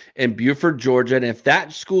School in Buford, Georgia. And if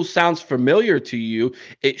that school sounds familiar to you,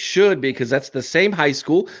 it should, because that's the same high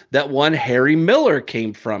school that one Harry Miller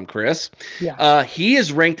came from, Chris. Yeah. He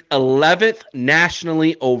is ranked 11th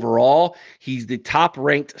nationally overall. He's the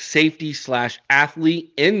top-ranked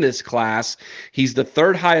safety/athlete in this class. He's the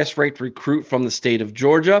 3rd highest-ranked recruit from the state of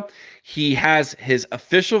Georgia. He has his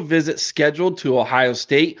official visit scheduled to Ohio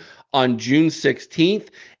State on June 16th.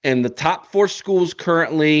 And the top 4 schools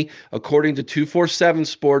currently, according to 247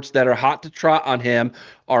 Sports, that are hot to trot on him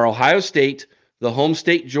are Ohio State, the home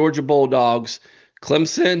state Georgia Bulldogs,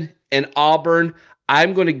 Clemson, and Auburn.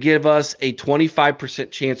 I'm going to give us a 25%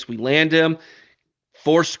 chance we land him.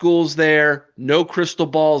 4 schools there, no crystal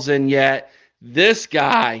balls in yet. This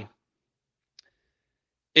guy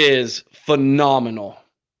is phenomenal.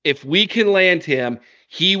 If we can land him,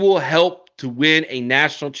 he will help to win a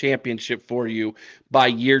national championship for you by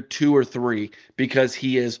year 2 or 3 because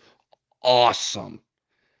he is awesome.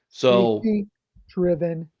 So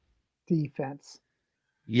driven defense.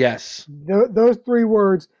 Yes. Those 3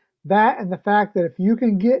 words, that and the fact that if you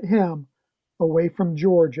can get him away from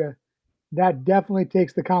Georgia, that definitely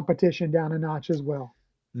takes the competition down a notch as well.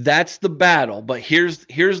 That's the battle. But here's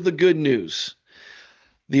the good news.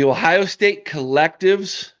 The Ohio State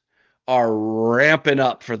collectives are ramping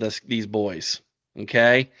up for these boys.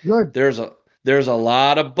 Okay. Good. There's a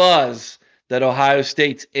lot of buzz that Ohio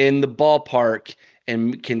State's in the ballpark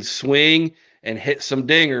and can swing and hit some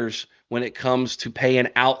dingers when it comes to paying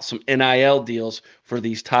out some NIL deals for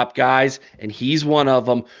these top guys. And he's one of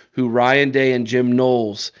them who Ryan Day and Jim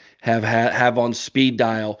Knowles have on speed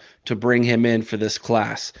dial to bring him in for this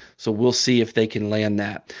class. So we'll see if they can land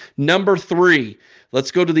that. Number 3,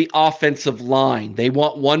 let's go to the offensive line. They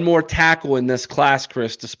want one more tackle in this class,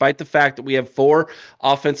 Chris, despite the fact that we have 4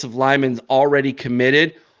 offensive linemen already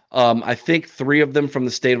committed. I think 3 of them from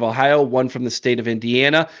the state of Ohio, 1 from the state of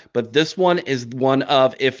Indiana, but this one is one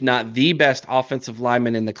of, if not the best offensive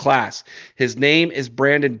lineman in the class. His name is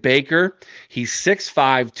Brandon Baker. He's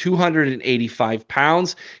 6'5", 285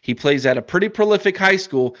 pounds. He plays at a pretty prolific high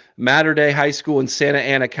school, Mater Dei High School in Santa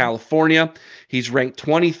Ana, California. He's ranked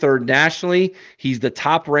 23rd nationally. He's the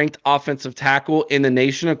top-ranked offensive tackle in the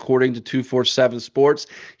nation, according to 247 Sports.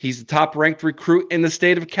 He's the top-ranked recruit in the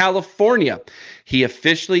state of California. He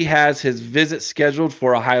officially has his visit scheduled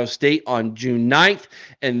for Ohio State on June 9th,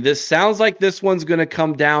 and this sounds like this one's going to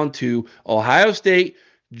come down to Ohio State,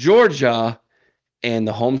 Georgia, and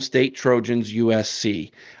the home state Trojans,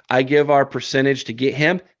 USC. I give our percentage to get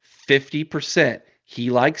him 50%. He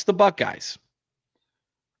likes the Buckeyes.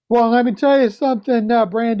 Well, let me tell you something,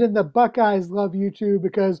 Brandon. The Buckeyes love you too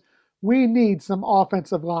because we need some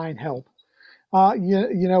offensive line help.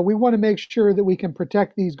 We want to make sure that we can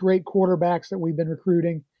protect these great quarterbacks that we've been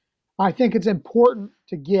recruiting. I think it's important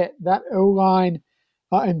to get that O-line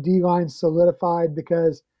and D-line solidified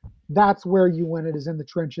because that's where you win it, is in the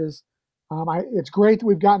trenches. It's great that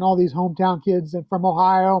we've gotten all these hometown kids from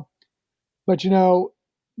Ohio, but,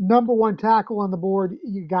 number 1 tackle on the board,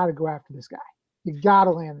 you got to go after this guy. You got to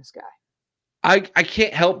land this guy. I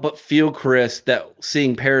can't help but feel, Chris, that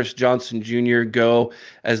seeing Paris Johnson Jr. go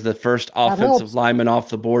as the first offensive lineman off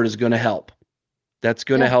the board is going to help. That's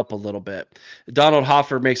going to help a little bit. Donald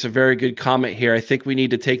Hoffer makes a very good comment here. I think we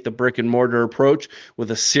need to take the brick and mortar approach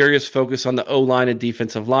with a serious focus on the O-line and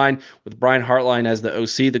defensive line. With Brian Hartline as the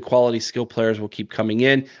OC, the quality skill players will keep coming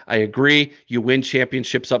in. I agree. You win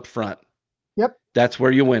championships up front. Yep. That's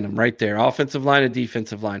where you win them, right there. Offensive line and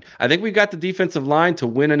defensive line. I think we've got the defensive line to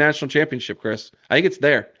win a national championship, Chris. I think it's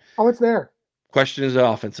there. Oh, it's there. Question is the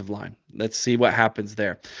offensive line. Let's see what happens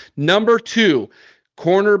there. Number 2,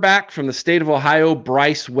 cornerback from the state of Ohio,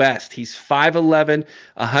 Bryce West. He's 5'11",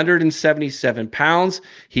 177 pounds.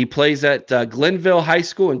 He plays at Glenville High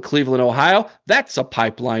School in Cleveland, Ohio. That's a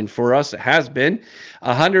pipeline for us. It has been.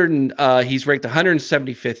 He's ranked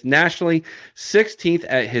 175th nationally, 16th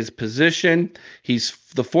at his position. He's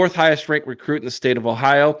the 4th highest ranked recruit in the state of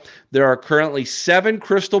Ohio. There are currently 7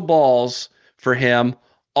 crystal balls for him,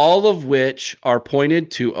 all of which are pointed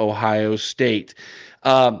to Ohio State.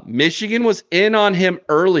 Michigan was in on him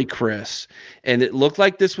early, Chris, and it looked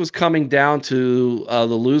like this was coming down to the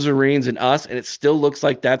Losers and us, and it still looks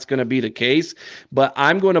like that's going to be the case. But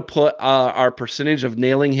I'm going to put our percentage of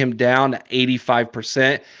nailing him down to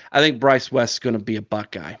 85%. I think Bryce West's going to be a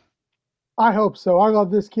Buckeye. I hope so. I love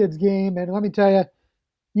this kid's game, and let me tell you,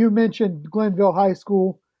 you mentioned Glenville High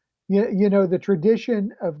School. You know, the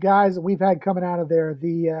tradition of guys that we've had coming out of there,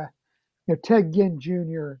 Ted Ginn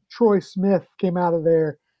Jr., Troy Smith came out of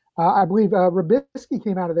there. I believe Rubisky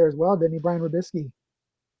came out of there as well, didn't he? Brian Rubisky.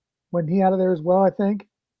 Wasn't he out of there as well, I think?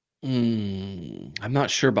 I'm not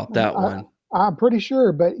sure about that one. I'm pretty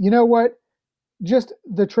sure. But you know what? Just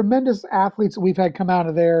the tremendous athletes that we've had come out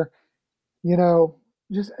of there,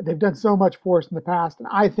 they've done so much for us in the past. And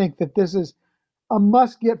I think that this is a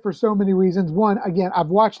must-get for so many reasons. One, again, I've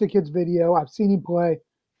watched the kid's video. I've seen him play.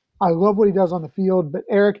 I love what he does on the field. But,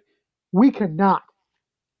 Eric, we cannot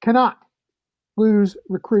lose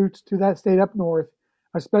recruits to that state up north,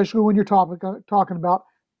 especially when you're talking about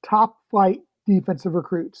top-flight defensive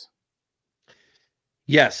recruits.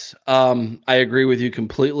 Yes, I agree with you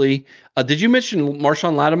completely. Did you mention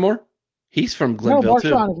Marshawn Lattimore? He's from Glenville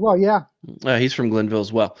too. Marshawn as well, yeah. He's from Glenville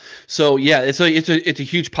as well. So yeah, it's a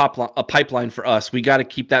huge pipeline for us. We got to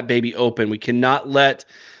keep that baby open. We cannot let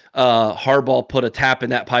Harbaugh put a tap in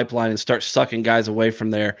that pipeline and start sucking guys away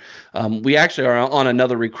from there. We actually are on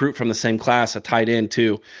another recruit from the same class, a tight end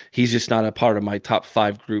too. He's just not a part of my top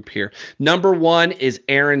 5 group here. Number 1 is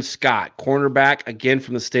Aaron Scott, cornerback, again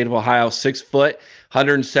from the state of Ohio, 6 foot,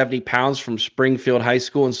 170 pounds, from Springfield High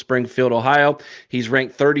School in Springfield, Ohio. He's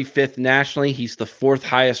ranked 35th nationally. He's the 4th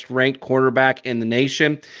highest ranked cornerback in the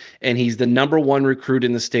nation, and he's the number 1 recruit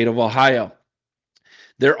in the state of Ohio.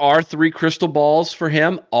 There are 3 crystal balls for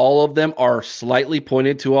him. All of them are slightly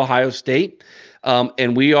pointed to Ohio State.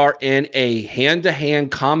 And we are in a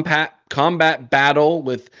hand-to-hand combat battle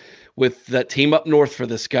with that team up north for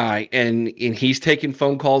this guy. And he's taking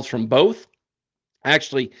phone calls from both.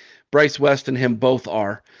 Actually, Bryce West and him both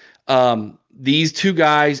are. These 2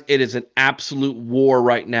 guys, it is an absolute war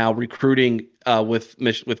right now recruiting with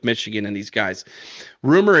Michigan and these guys.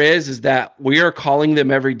 Rumor is that we are calling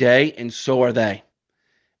them every day, and so are they.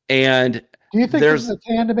 And do you think this is a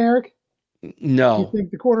tandem, Eric? No. Do you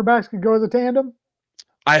think the quarterbacks could go as a tandem?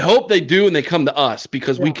 I hope they do, and they come to us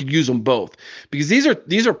because we could use them both. Because these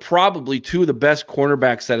are probably 2 of the best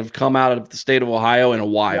cornerbacks that have come out of the state of Ohio in a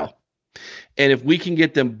while. Yeah. And if we can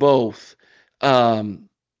get them both,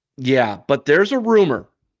 But there's a rumor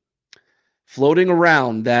floating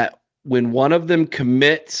around that when one of them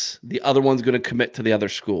commits, the other one's going to commit to the other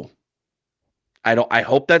school. I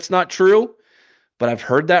hope that's not true. But I've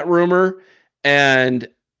heard that rumor, and,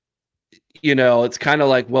 it's kind of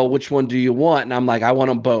like, well, which one do you want? And I'm like, I want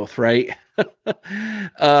them both, right?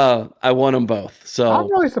 I want them both. So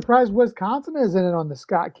I'm really surprised Wisconsin isn't in on the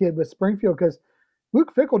Scott kid with Springfield, because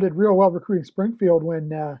Luke Fickell did real well recruiting Springfield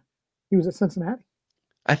when he was at Cincinnati.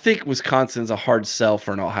 I think Wisconsin's a hard sell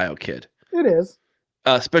for an Ohio kid. It is.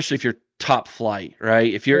 Especially if you're top flight,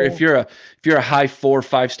 right? If you're a high 4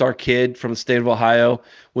 5-star kid from the state of Ohio,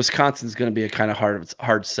 Wisconsin's going to be a kind of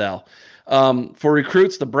hard sell. For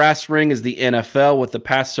recruits, the brass ring is the NFL. With the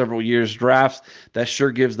past several years' drafts, that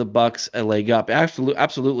sure gives the Bucs a leg up.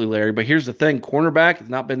 Absolutely, Larry. But here's the thing: cornerback has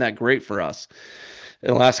not been that great for us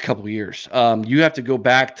in the last couple of years. You have to go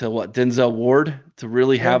back to Denzel Ward to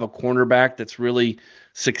really have a cornerback that's really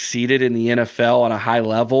succeeded in the NFL on a high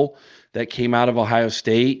level that came out of Ohio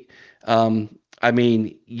State. We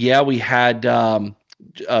had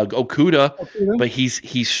Okuda, but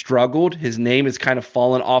he's struggled. His name has kind of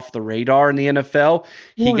fallen off the radar in the NFL.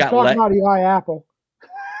 He got let. About Eli Apple.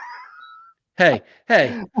 Hey.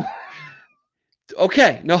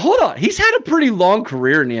 Okay, now hold on. He's had a pretty long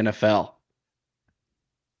career in the NFL.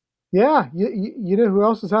 Yeah, you know who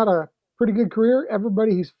else has had a pretty good career?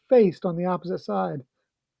 Everybody he's faced on the opposite side.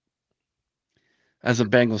 As a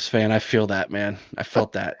Bengals fan, I feel that, man. I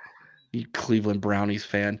felt that. You Cleveland Brownies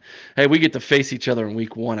fan. Hey, we get to face each other in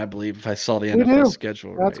week 1, I believe, if I saw the We NFL do.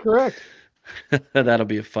 schedule That's right. correct. That'll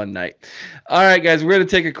be a fun night. All right, guys, we're going to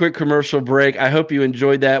take a quick commercial break. I hope you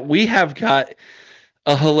enjoyed that. We have got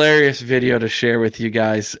a hilarious video to share with you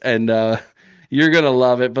guys, and you're going to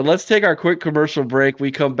love it. But let's take our quick commercial break.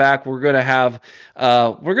 We come back. We're going to have,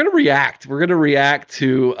 we're going to react. We're going to react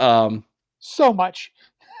to, So much.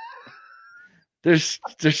 there's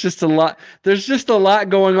just a lot. There's just a lot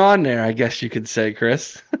going on there, I guess you could say,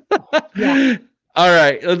 Chris. Yeah. All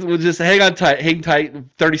right, we'll just hang on tight. Hang tight.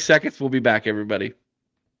 30 seconds. We'll be back, everybody.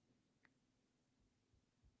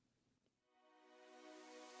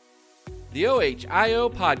 The OHIO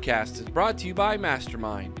podcast is brought to you by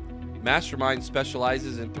Mastermind. Mastermind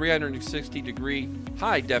specializes in 360-degree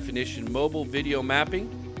high-definition mobile video mapping,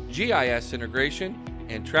 GIS integration,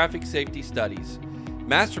 and traffic safety studies.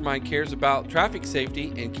 Mastermind cares about traffic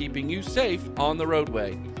safety and keeping you safe on the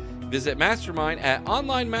roadway. Visit Mastermind at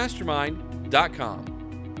onlinemastermind.com.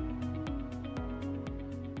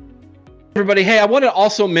 Everybody, hey, I want to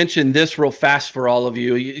also mention this real fast for all of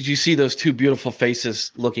you. You see those two beautiful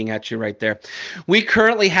faces looking at you right there. We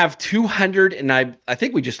currently have 200, and I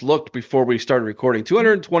think we just looked before we started recording,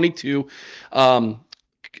 222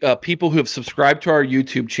 people who have subscribed to our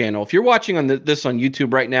YouTube channel. If you're watching on this on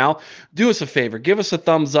YouTube right now, do us a favor. Give us a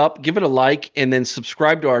thumbs up, give it a like, and then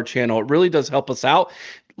subscribe to our channel. It really does help us out.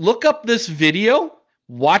 Look up this video,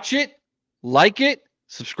 watch it, like it,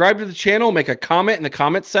 subscribe to the channel, make a comment in the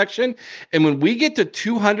comment section. And when we get to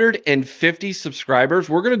 250 subscribers,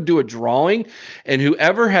 we're going to do a drawing. And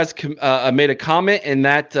whoever has made a comment in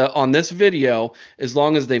that on this video, as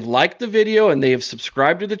long as they've liked the video and they have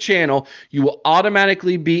subscribed to the channel, you will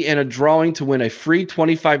automatically be in a drawing to win a free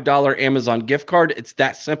 $25 Amazon gift card. It's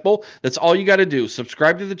that simple. That's all you got to do.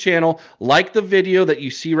 Subscribe to the channel, like the video that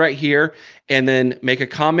you see right here, and then make a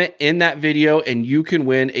comment in that video, and you can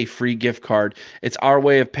win a free gift card. It's our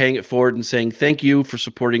way of paying it forward and saying thank you for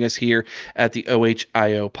supporting us here at the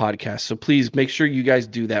OHIO podcast. So please make sure you guys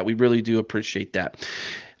do that. We really do appreciate that.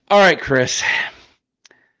 All right, Chris.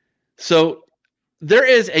 So there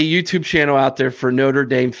is a YouTube channel out there for Notre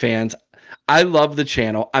Dame fans. I love the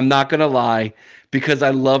channel. I'm not going to lie, because I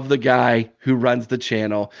love the guy who runs the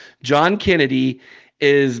channel. John Kennedy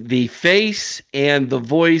is the face and the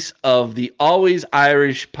voice of the Always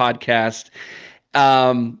Irish podcast.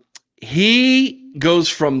 He goes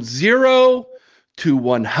from 0 to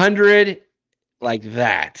 100 like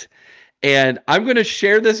that. And I'm going to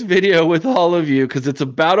share this video with all of you because it's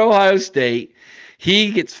about Ohio State. He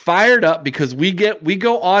gets fired up because we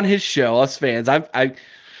go on his show, us fans.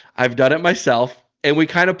 I've done it myself, and we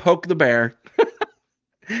kind of poke the bear.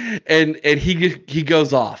 and he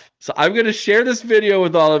goes off. So I'm going to share this video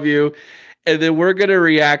with all of you, and then we're going to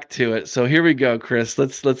react to it. So here we go, Chris.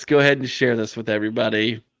 Let's go ahead and share this with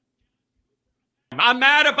everybody. I'm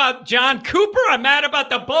mad about John Cooper. I'm mad about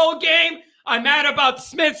the bowl game. I'm mad about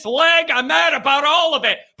Smith's leg. I'm mad about all of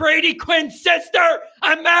it. Brady Quinn's sister.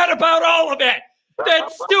 I'm mad about all of it.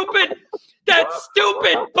 That stupid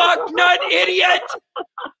bucknut idiot.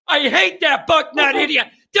 I hate that bucknut idiot.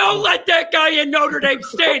 Don't let that guy in Notre Dame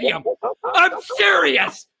Stadium. I'm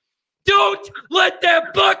serious. Don't let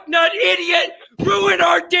that bucknut idiot ruin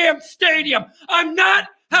our damn stadium. I'm not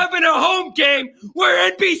having a home game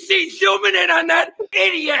where NBC's zooming in on that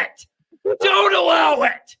idiot. Don't allow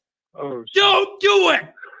it. Don't do it.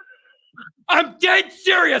 I'm dead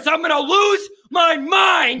serious. I'm going to lose my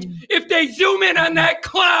mind if they zoom in on that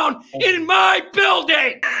clown in my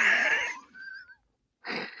building.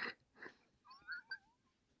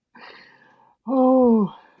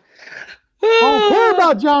 Oh, I don't care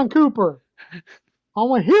about John Cooper. I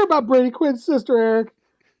want to hear about Brady Quinn's sister, Eric.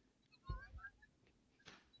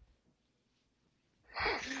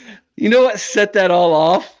 You know what set that all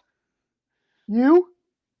off? You?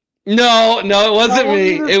 No, it wasn't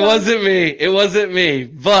me. It It wasn't me.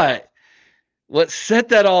 But what set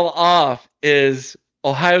that all off is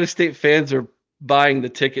Ohio State fans are buying the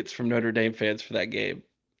tickets from Notre Dame fans for that game.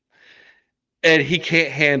 And he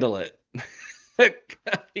can't handle it.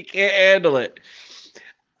 He can't handle it.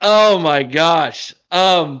 Oh my gosh.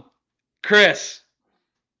 Chris,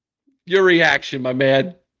 your reaction, my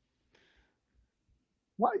man.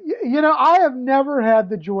 Well, you know, I have never had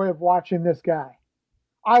the joy of watching this guy.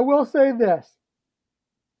 I will say this.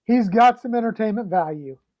 He's got some entertainment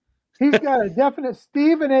value. He's got a definite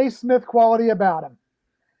Stephen A. Smith quality about him.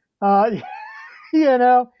 You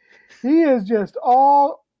know, he is just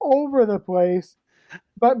all over the place.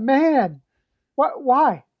 But man,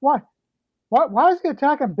 why is he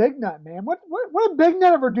attacking Big Nut, man? What did Big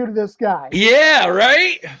Nut ever do to this guy? Yeah,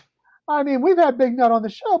 right? I mean, we've had Big Nut on the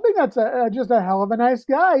show. Big Nut's just a hell of a nice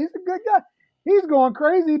guy. He's a good guy. He's going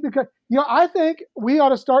crazy because, I think we ought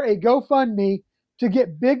to start a GoFundMe to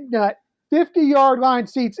get Big Nut 50-yard line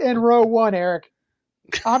seats in row one, Eric.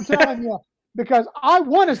 I'm telling you, because I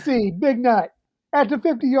want to see Big Nut at the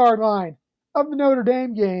 50-yard line of the Notre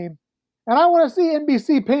Dame game. And I want to see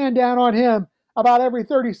NBC pan down on him about every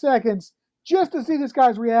 30 seconds just to see this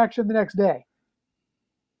guy's reaction the next day.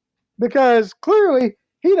 Because clearly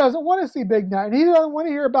he doesn't want to see Big Nut, and he doesn't want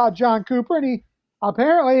to hear about John Cooper, and he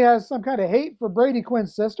apparently has some kind of hate for Brady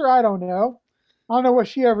Quinn's sister. I don't know what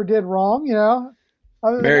she ever did wrong,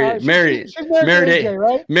 Married AJ,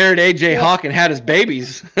 right? Married AJ Hawk and had his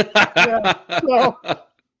babies. Yeah,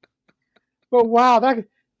 but wow, that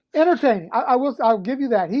entertaining. I'll give you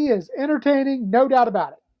that. He is entertaining, no doubt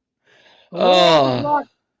about it. Oh.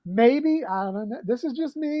 Maybe, I don't know. This is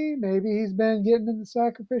just me. Maybe he's been getting in the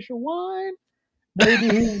sacrificial wine. Maybe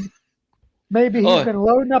he's been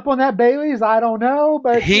loading up on that Bailey's. I don't know,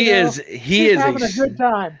 but he's having a good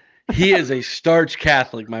time. He is a starch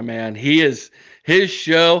Catholic, my man. He is his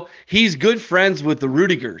show. He's good friends with the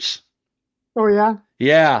Rudigers. Oh yeah.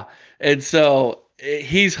 Yeah, and so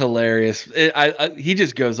he's hilarious. He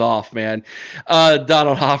just goes off, man.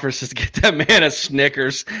 Donald Hoffer says, "Get that man a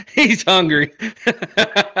Snickers. He's hungry."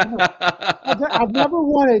 I've never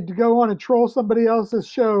wanted to go on and troll somebody else's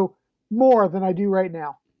show more than I do right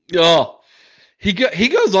now. Oh, he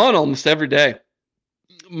goes on almost every day.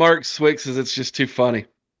 Mark Swick says it's just too funny.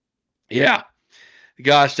 Yeah,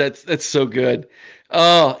 gosh, that's so good.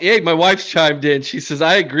 Oh, yeah, my wife's chimed in. She says,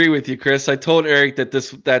 "I agree with you, Chris. I told Eric that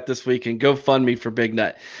this weekend, go fund me for Big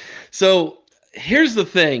Nut." So here's the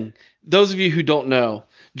thing: those of you who don't know,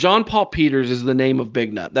 John Paul Peters is the name of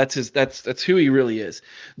Big Nut. That's who he really is.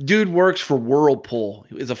 Dude works for Whirlpool.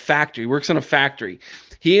 It's a factory. He works in a factory.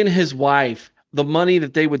 He and his wife, the money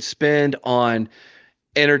that they would spend on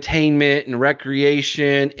entertainment and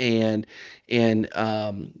recreation and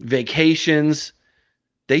vacations,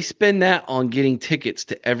 they spend that on getting tickets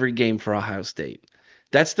to every game for Ohio State.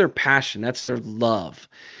 That's their passion. That's their love.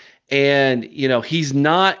 And he's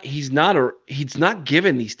not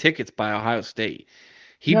given these tickets by Ohio State.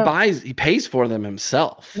 He pays for them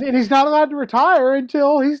himself. And he's not allowed to retire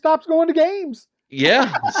until he stops going to games.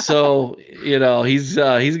 Yeah, so he's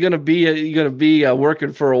gonna be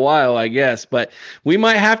working for a while, I guess. But we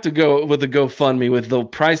might have to go with a GoFundMe with the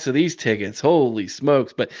price of these tickets. Holy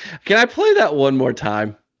smokes! But can I play that one more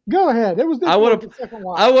time? Go ahead. It was. I want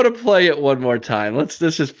to play it one more time. Let's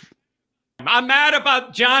just. I'm mad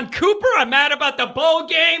about John Cooper. I'm mad about the bowl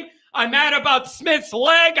game. I'm mad about Smith's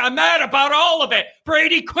leg. I'm mad about all of it.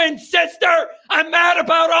 Brady Quinn's sister. I'm mad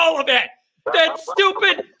about all of it. That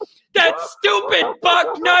stupid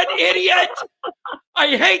Bucknut idiot.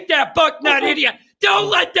 I hate that Bucknut idiot. Don't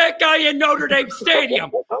let that guy in Notre Dame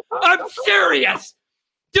Stadium. I'm serious.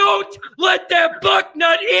 Don't let that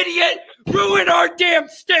Bucknut idiot ruin our damn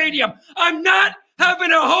stadium. I'm not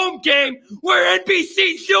having a home game where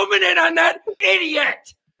NBC's zooming in on that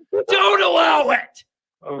idiot. Don't allow it.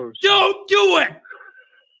 Don't do it.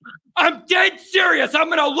 I'm dead serious. I'm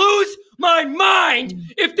going to lose my mind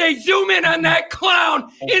if they zoom in on that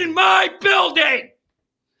clown in my building.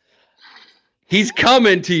 He's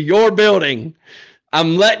coming to your building.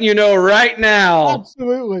 I'm letting you know right now.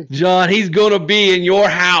 Absolutely. John, he's going to be in your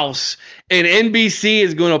house, and NBC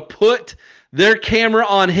is going to put their camera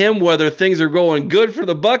on him, whether things are going good for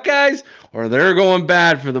the Buckeyes or they're going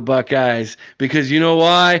bad for the Buckeyes, because you know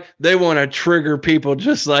why? They want to trigger people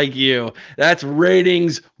just like you. That's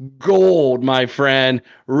ratings gold, my friend.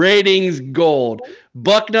 Ratings gold.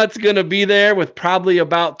 Bucknut's going to be there with probably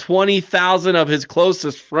about 20,000 of his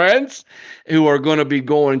closest friends who are going to be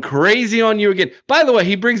going crazy on you again. By the way,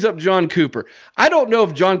 he brings up John Cooper. I don't know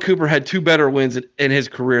if John Cooper had two better wins in his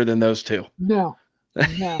career than those two. No.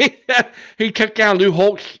 He took down Lou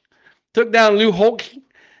Holtz,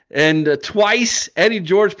 and twice. Eddie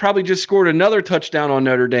George probably just scored another touchdown on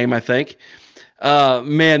Notre Dame, I think.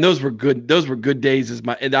 Man, those were good. Those were good days.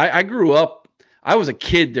 I grew up. I was a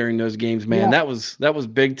kid during those games, man. Yeah. That was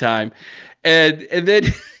big time. And then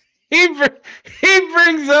he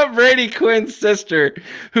brings up Brady Quinn's sister,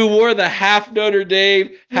 who wore the half Notre Dame,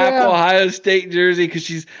 half Ohio State jersey,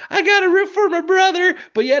 because I got to root for my brother,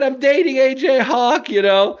 but yet I'm dating AJ Hawk,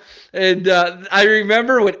 And I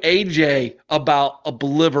remember when AJ about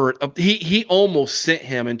he almost sent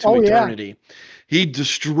him into eternity. He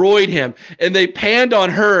destroyed him. And they panned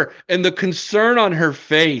on her, and the concern on her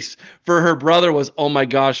face for her brother was, oh my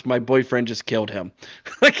gosh, my boyfriend just killed him.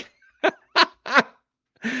 Like,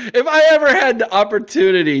 if I ever had the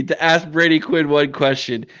opportunity to ask Brady Quinn one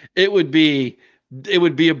question, it would be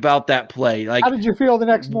about that play. Like, how did you feel the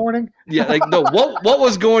next morning? Yeah, like, no, what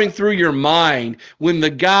was going through your mind when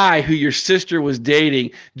the guy who your sister was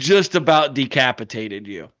dating just about decapitated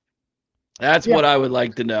you? That's what I would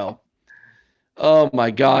like to know. Oh my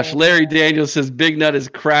gosh. Larry Daniels says Big Nut is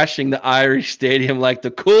crashing the Irish Stadium like the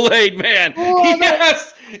Kool-Aid Man.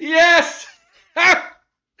 Yes.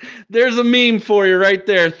 There's a meme for you right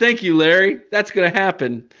there. Thank you, Larry. That's going to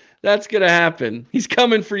happen. He's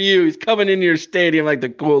coming for you. He's coming into your stadium like the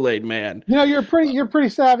Kool-Aid Man. You know, you're a pretty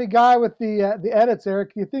savvy guy with the edits,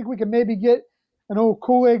 Eric. You think we can maybe get an old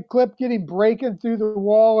Kool-Aid clip, get him breaking through the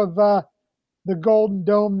wall of the Golden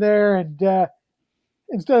Dome there, and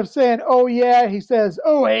instead of saying "oh yeah," he says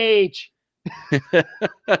 "OH."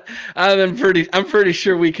 I'm pretty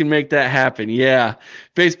sure we can make that happen. Yeah.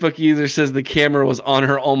 Facebook user says the camera was on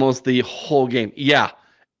her almost the whole game. Yeah,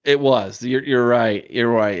 it was. You're right.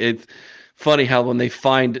 It's funny how when they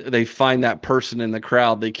find that person in the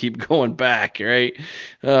crowd, they keep going back, right?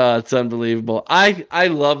 It's unbelievable. I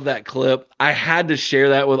love that clip. I had to share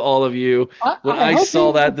that with all of you when I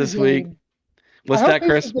saw that this week. What's that,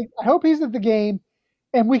 Chris? I hope he's at the game,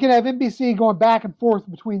 and we can have NBC going back and forth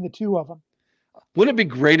between the two of them. Wouldn't it be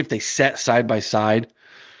great if they sat side by side?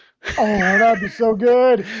 Oh, that'd be so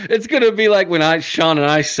good. It's going to be like when Sean and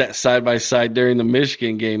I sat side by side during the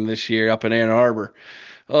Michigan game this year up in Ann Arbor.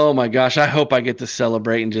 Oh my gosh, I hope I get to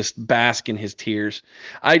celebrate and just bask in his tears.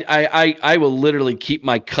 I will literally keep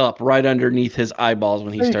my cup right underneath his eyeballs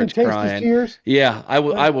when he starts crying. His tears? Yeah, I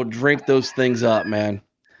will drink those things up, man.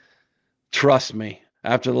 Trust me.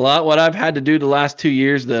 After what I've had to do the last 2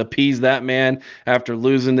 years to appease that man after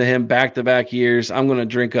losing to him back-to-back years, I'm going to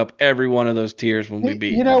drink up every one of those tears when we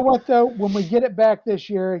beat him. You know what, though? When we get it back this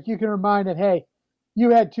year, you can remind it, hey, you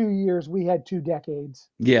had 2 years, we had 2 decades.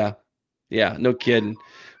 Yeah, no kidding.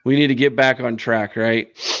 We need to get back on track, right?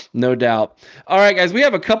 No doubt. All right, guys, we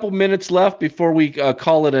have a couple minutes left before we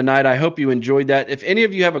call it a night. I hope you enjoyed that. If any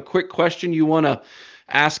of you have a quick question you want to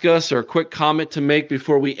ask us or a quick comment to make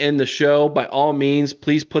before we end the show, by all means,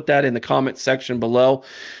 please put that in the comment section below.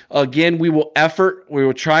 Again, we will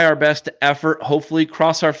try our best to effort, hopefully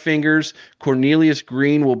cross our fingers. Cornelius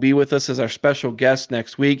Green will be with us as our special guest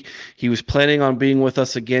next week. He was planning on being with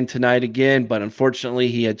us tonight, but unfortunately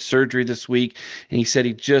he had surgery this week, and he said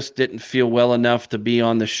he just didn't feel well enough to be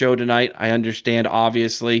on the show tonight. I understand,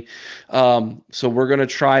 obviously. So we're going to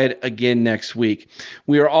try it again next week.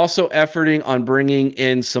 We are also efforting on bringing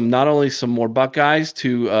in not only some more Buckeyes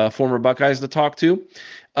former Buckeyes to talk to,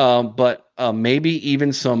 but maybe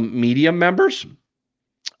even some media members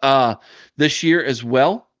this year as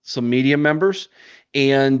well, some media members,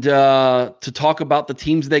 and to talk about the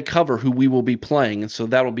teams they cover, who we will be playing. And so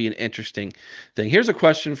that'll be an interesting thing. Here's a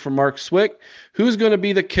question from Mark Swick. Who's going to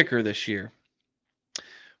be the kicker this year?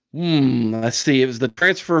 Let's see. It was the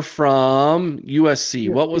transfer from USC.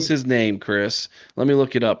 What was his name, Chris? Let me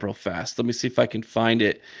look it up real fast. Let me see if I can find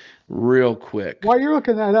it real quick. While you're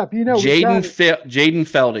looking that up, Jaden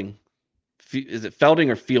Felding. Is it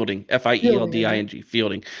Felding or Fielding? Fielding.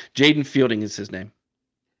 Fielding. Jaden Fielding is his name.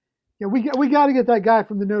 Yeah, we got to get that guy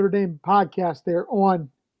from the Notre Dame podcast there on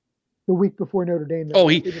the week before Notre Dame.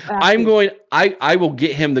 I will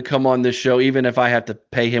get him to come on this show, even if I have to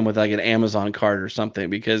pay him with like an Amazon card or something,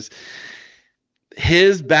 because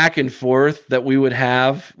his back and forth that we would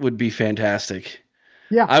have would be fantastic.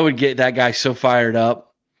 Yeah, I would get that guy so fired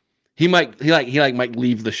up. He might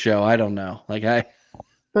leave the show. I don't know. That'd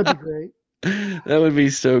be great. That would be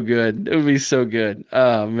so good. It would be so good.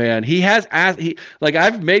 Oh man, he has asked.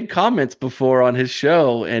 I've made comments before on his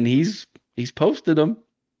show, and he's posted them.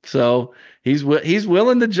 So he's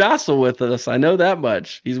willing to jostle with us. I know that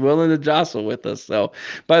much. He's willing to jostle with us. So,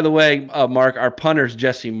 by the way, Mark, our punter's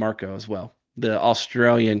Jesse Marco as well, the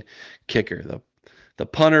Australian kicker, the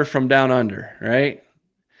punter from down under, right?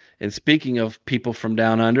 And speaking of people from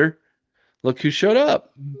down under, look who showed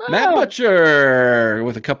up. Matt Butcher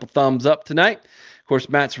with a couple thumbs up tonight. Of course,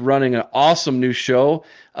 Matt's running an awesome new show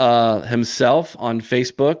himself on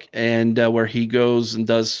Facebook, and where he goes and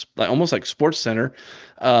does almost like Sports Center.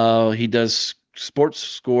 He does sports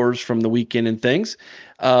scores from the weekend and things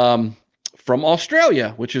from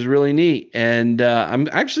Australia, which is really neat. And I'm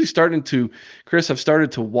actually I've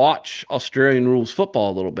started to watch Australian rules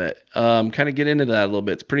football a little bit, kind of get into that a little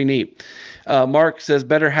bit. It's pretty neat. Mark says,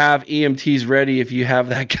 better have EMTs ready if you have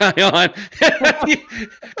that guy on.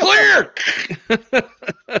 Clear!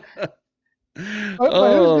 But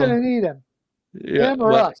who's going to need him? Yeah, Him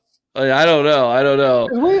or us? I don't know.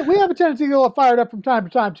 'Cause we have a tendency to get a little fired up from time to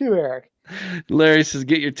time too, Eric. Larry says,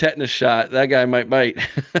 get your tetanus shot. That guy might bite.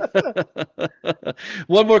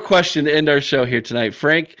 One more question to end our show here tonight.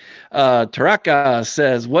 Frank Taraka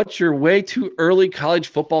says, what's your way too early college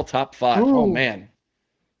football top 5? Ooh. Oh, man.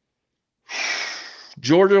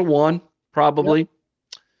 Georgia 1, probably. Yep.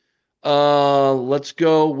 Let's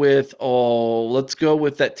go with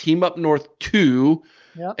that team up north 2.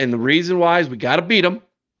 Yep. And the reason why is we got to beat them.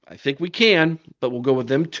 I think we can, but we'll go with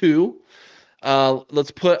them 2.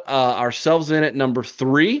 Let's put ourselves in at number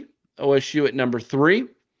 3. OSU at number 3.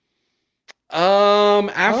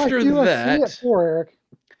 After I like that, at 4, Eric.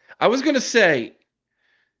 I was going to say,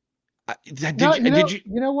 did you?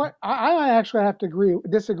 You know what? I actually have to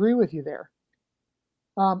disagree with you there.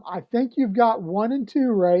 I think you've got 1 and 2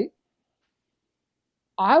 right.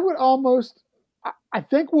 I would almost. I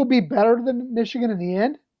think we'll be better than Michigan in the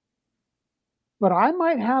end, but I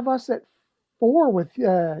might have us at 4 with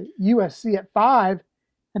USC at 5,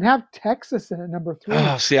 and have Texas in at number 3.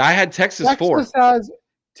 Oh, see, I had Texas 4.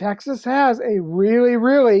 Texas has a really,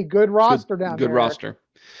 really good roster down there. Good roster.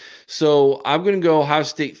 So I'm going to go Ohio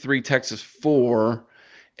State 3, Texas 4.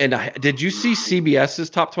 And did you see CBS's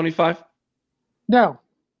top 25? No.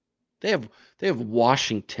 They have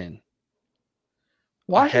Washington.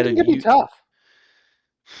 Washington could be tough.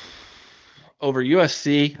 Over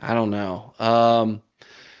USC, I don't know.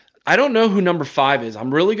 I don't know who number 5 is.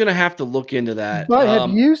 I'm really going to have to look into that. But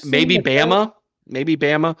have you seen maybe Bama? Maybe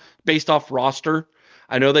Bama based off roster.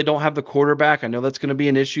 I know they don't have the quarterback. I know that's going to be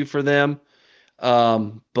an issue for them.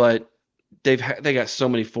 But they got so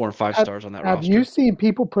many 4 and 5 stars on that roster. Have you seen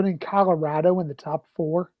people putting Colorado in the top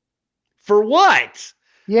 4? For what?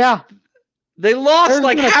 Yeah. They lost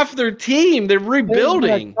half their team. They're rebuilding.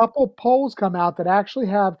 There's a couple polls come out that actually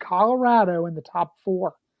have Colorado in the top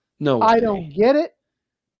 4. No way. I don't get it.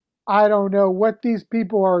 I don't know what these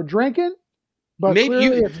people are drinking, but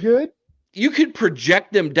clearly it's good. You could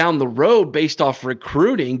project them down the road based off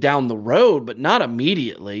recruiting down the road, but not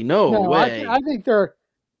immediately. No way. I think they're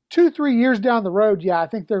 2-3 years down the road. Yeah, I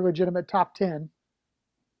think they're legitimate top 10.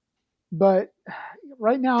 But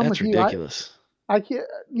right now, that's ridiculous. I can't.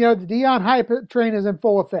 The Deion hype train is in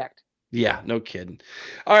full effect. Yeah, no kidding.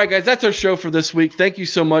 All right, guys, that's our show for this week. Thank you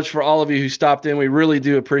so much for all of you who stopped in. We really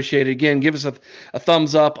do appreciate it. Again, give us a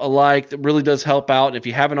thumbs up, a like. That really does help out. If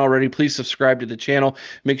you haven't already, please subscribe to the channel.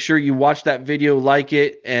 Make sure you watch that video, like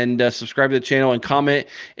it, and subscribe to the channel and comment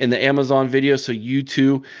in the Amazon video so you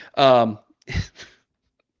too.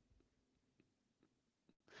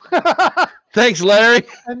 Thanks, Larry.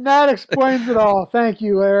 And that explains it all. Thank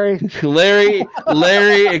you, Larry. Larry,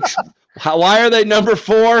 why are they number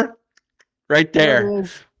 4? Right there.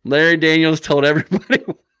 Larry Daniels told everybody.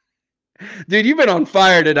 Dude, you've been on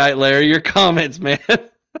fire tonight, Larry. Your comments, man.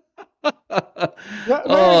 Larry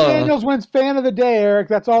Daniels wins fan of the day, Eric.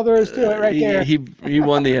 That's all there is to it right there. He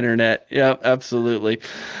won the internet. Yeah, absolutely.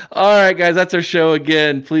 All right, guys, that's our show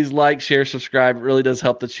again. Please like, share, subscribe. It really does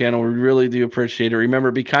help the channel. We really do appreciate it.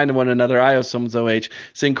 Remember, be kind to one another. I owe someone's OH.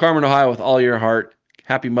 Sing Carmen, Ohio with all your heart.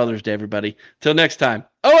 Happy Mother's Day, everybody. Till next time.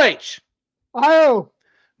 OH. I owe.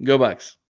 Go Bucks.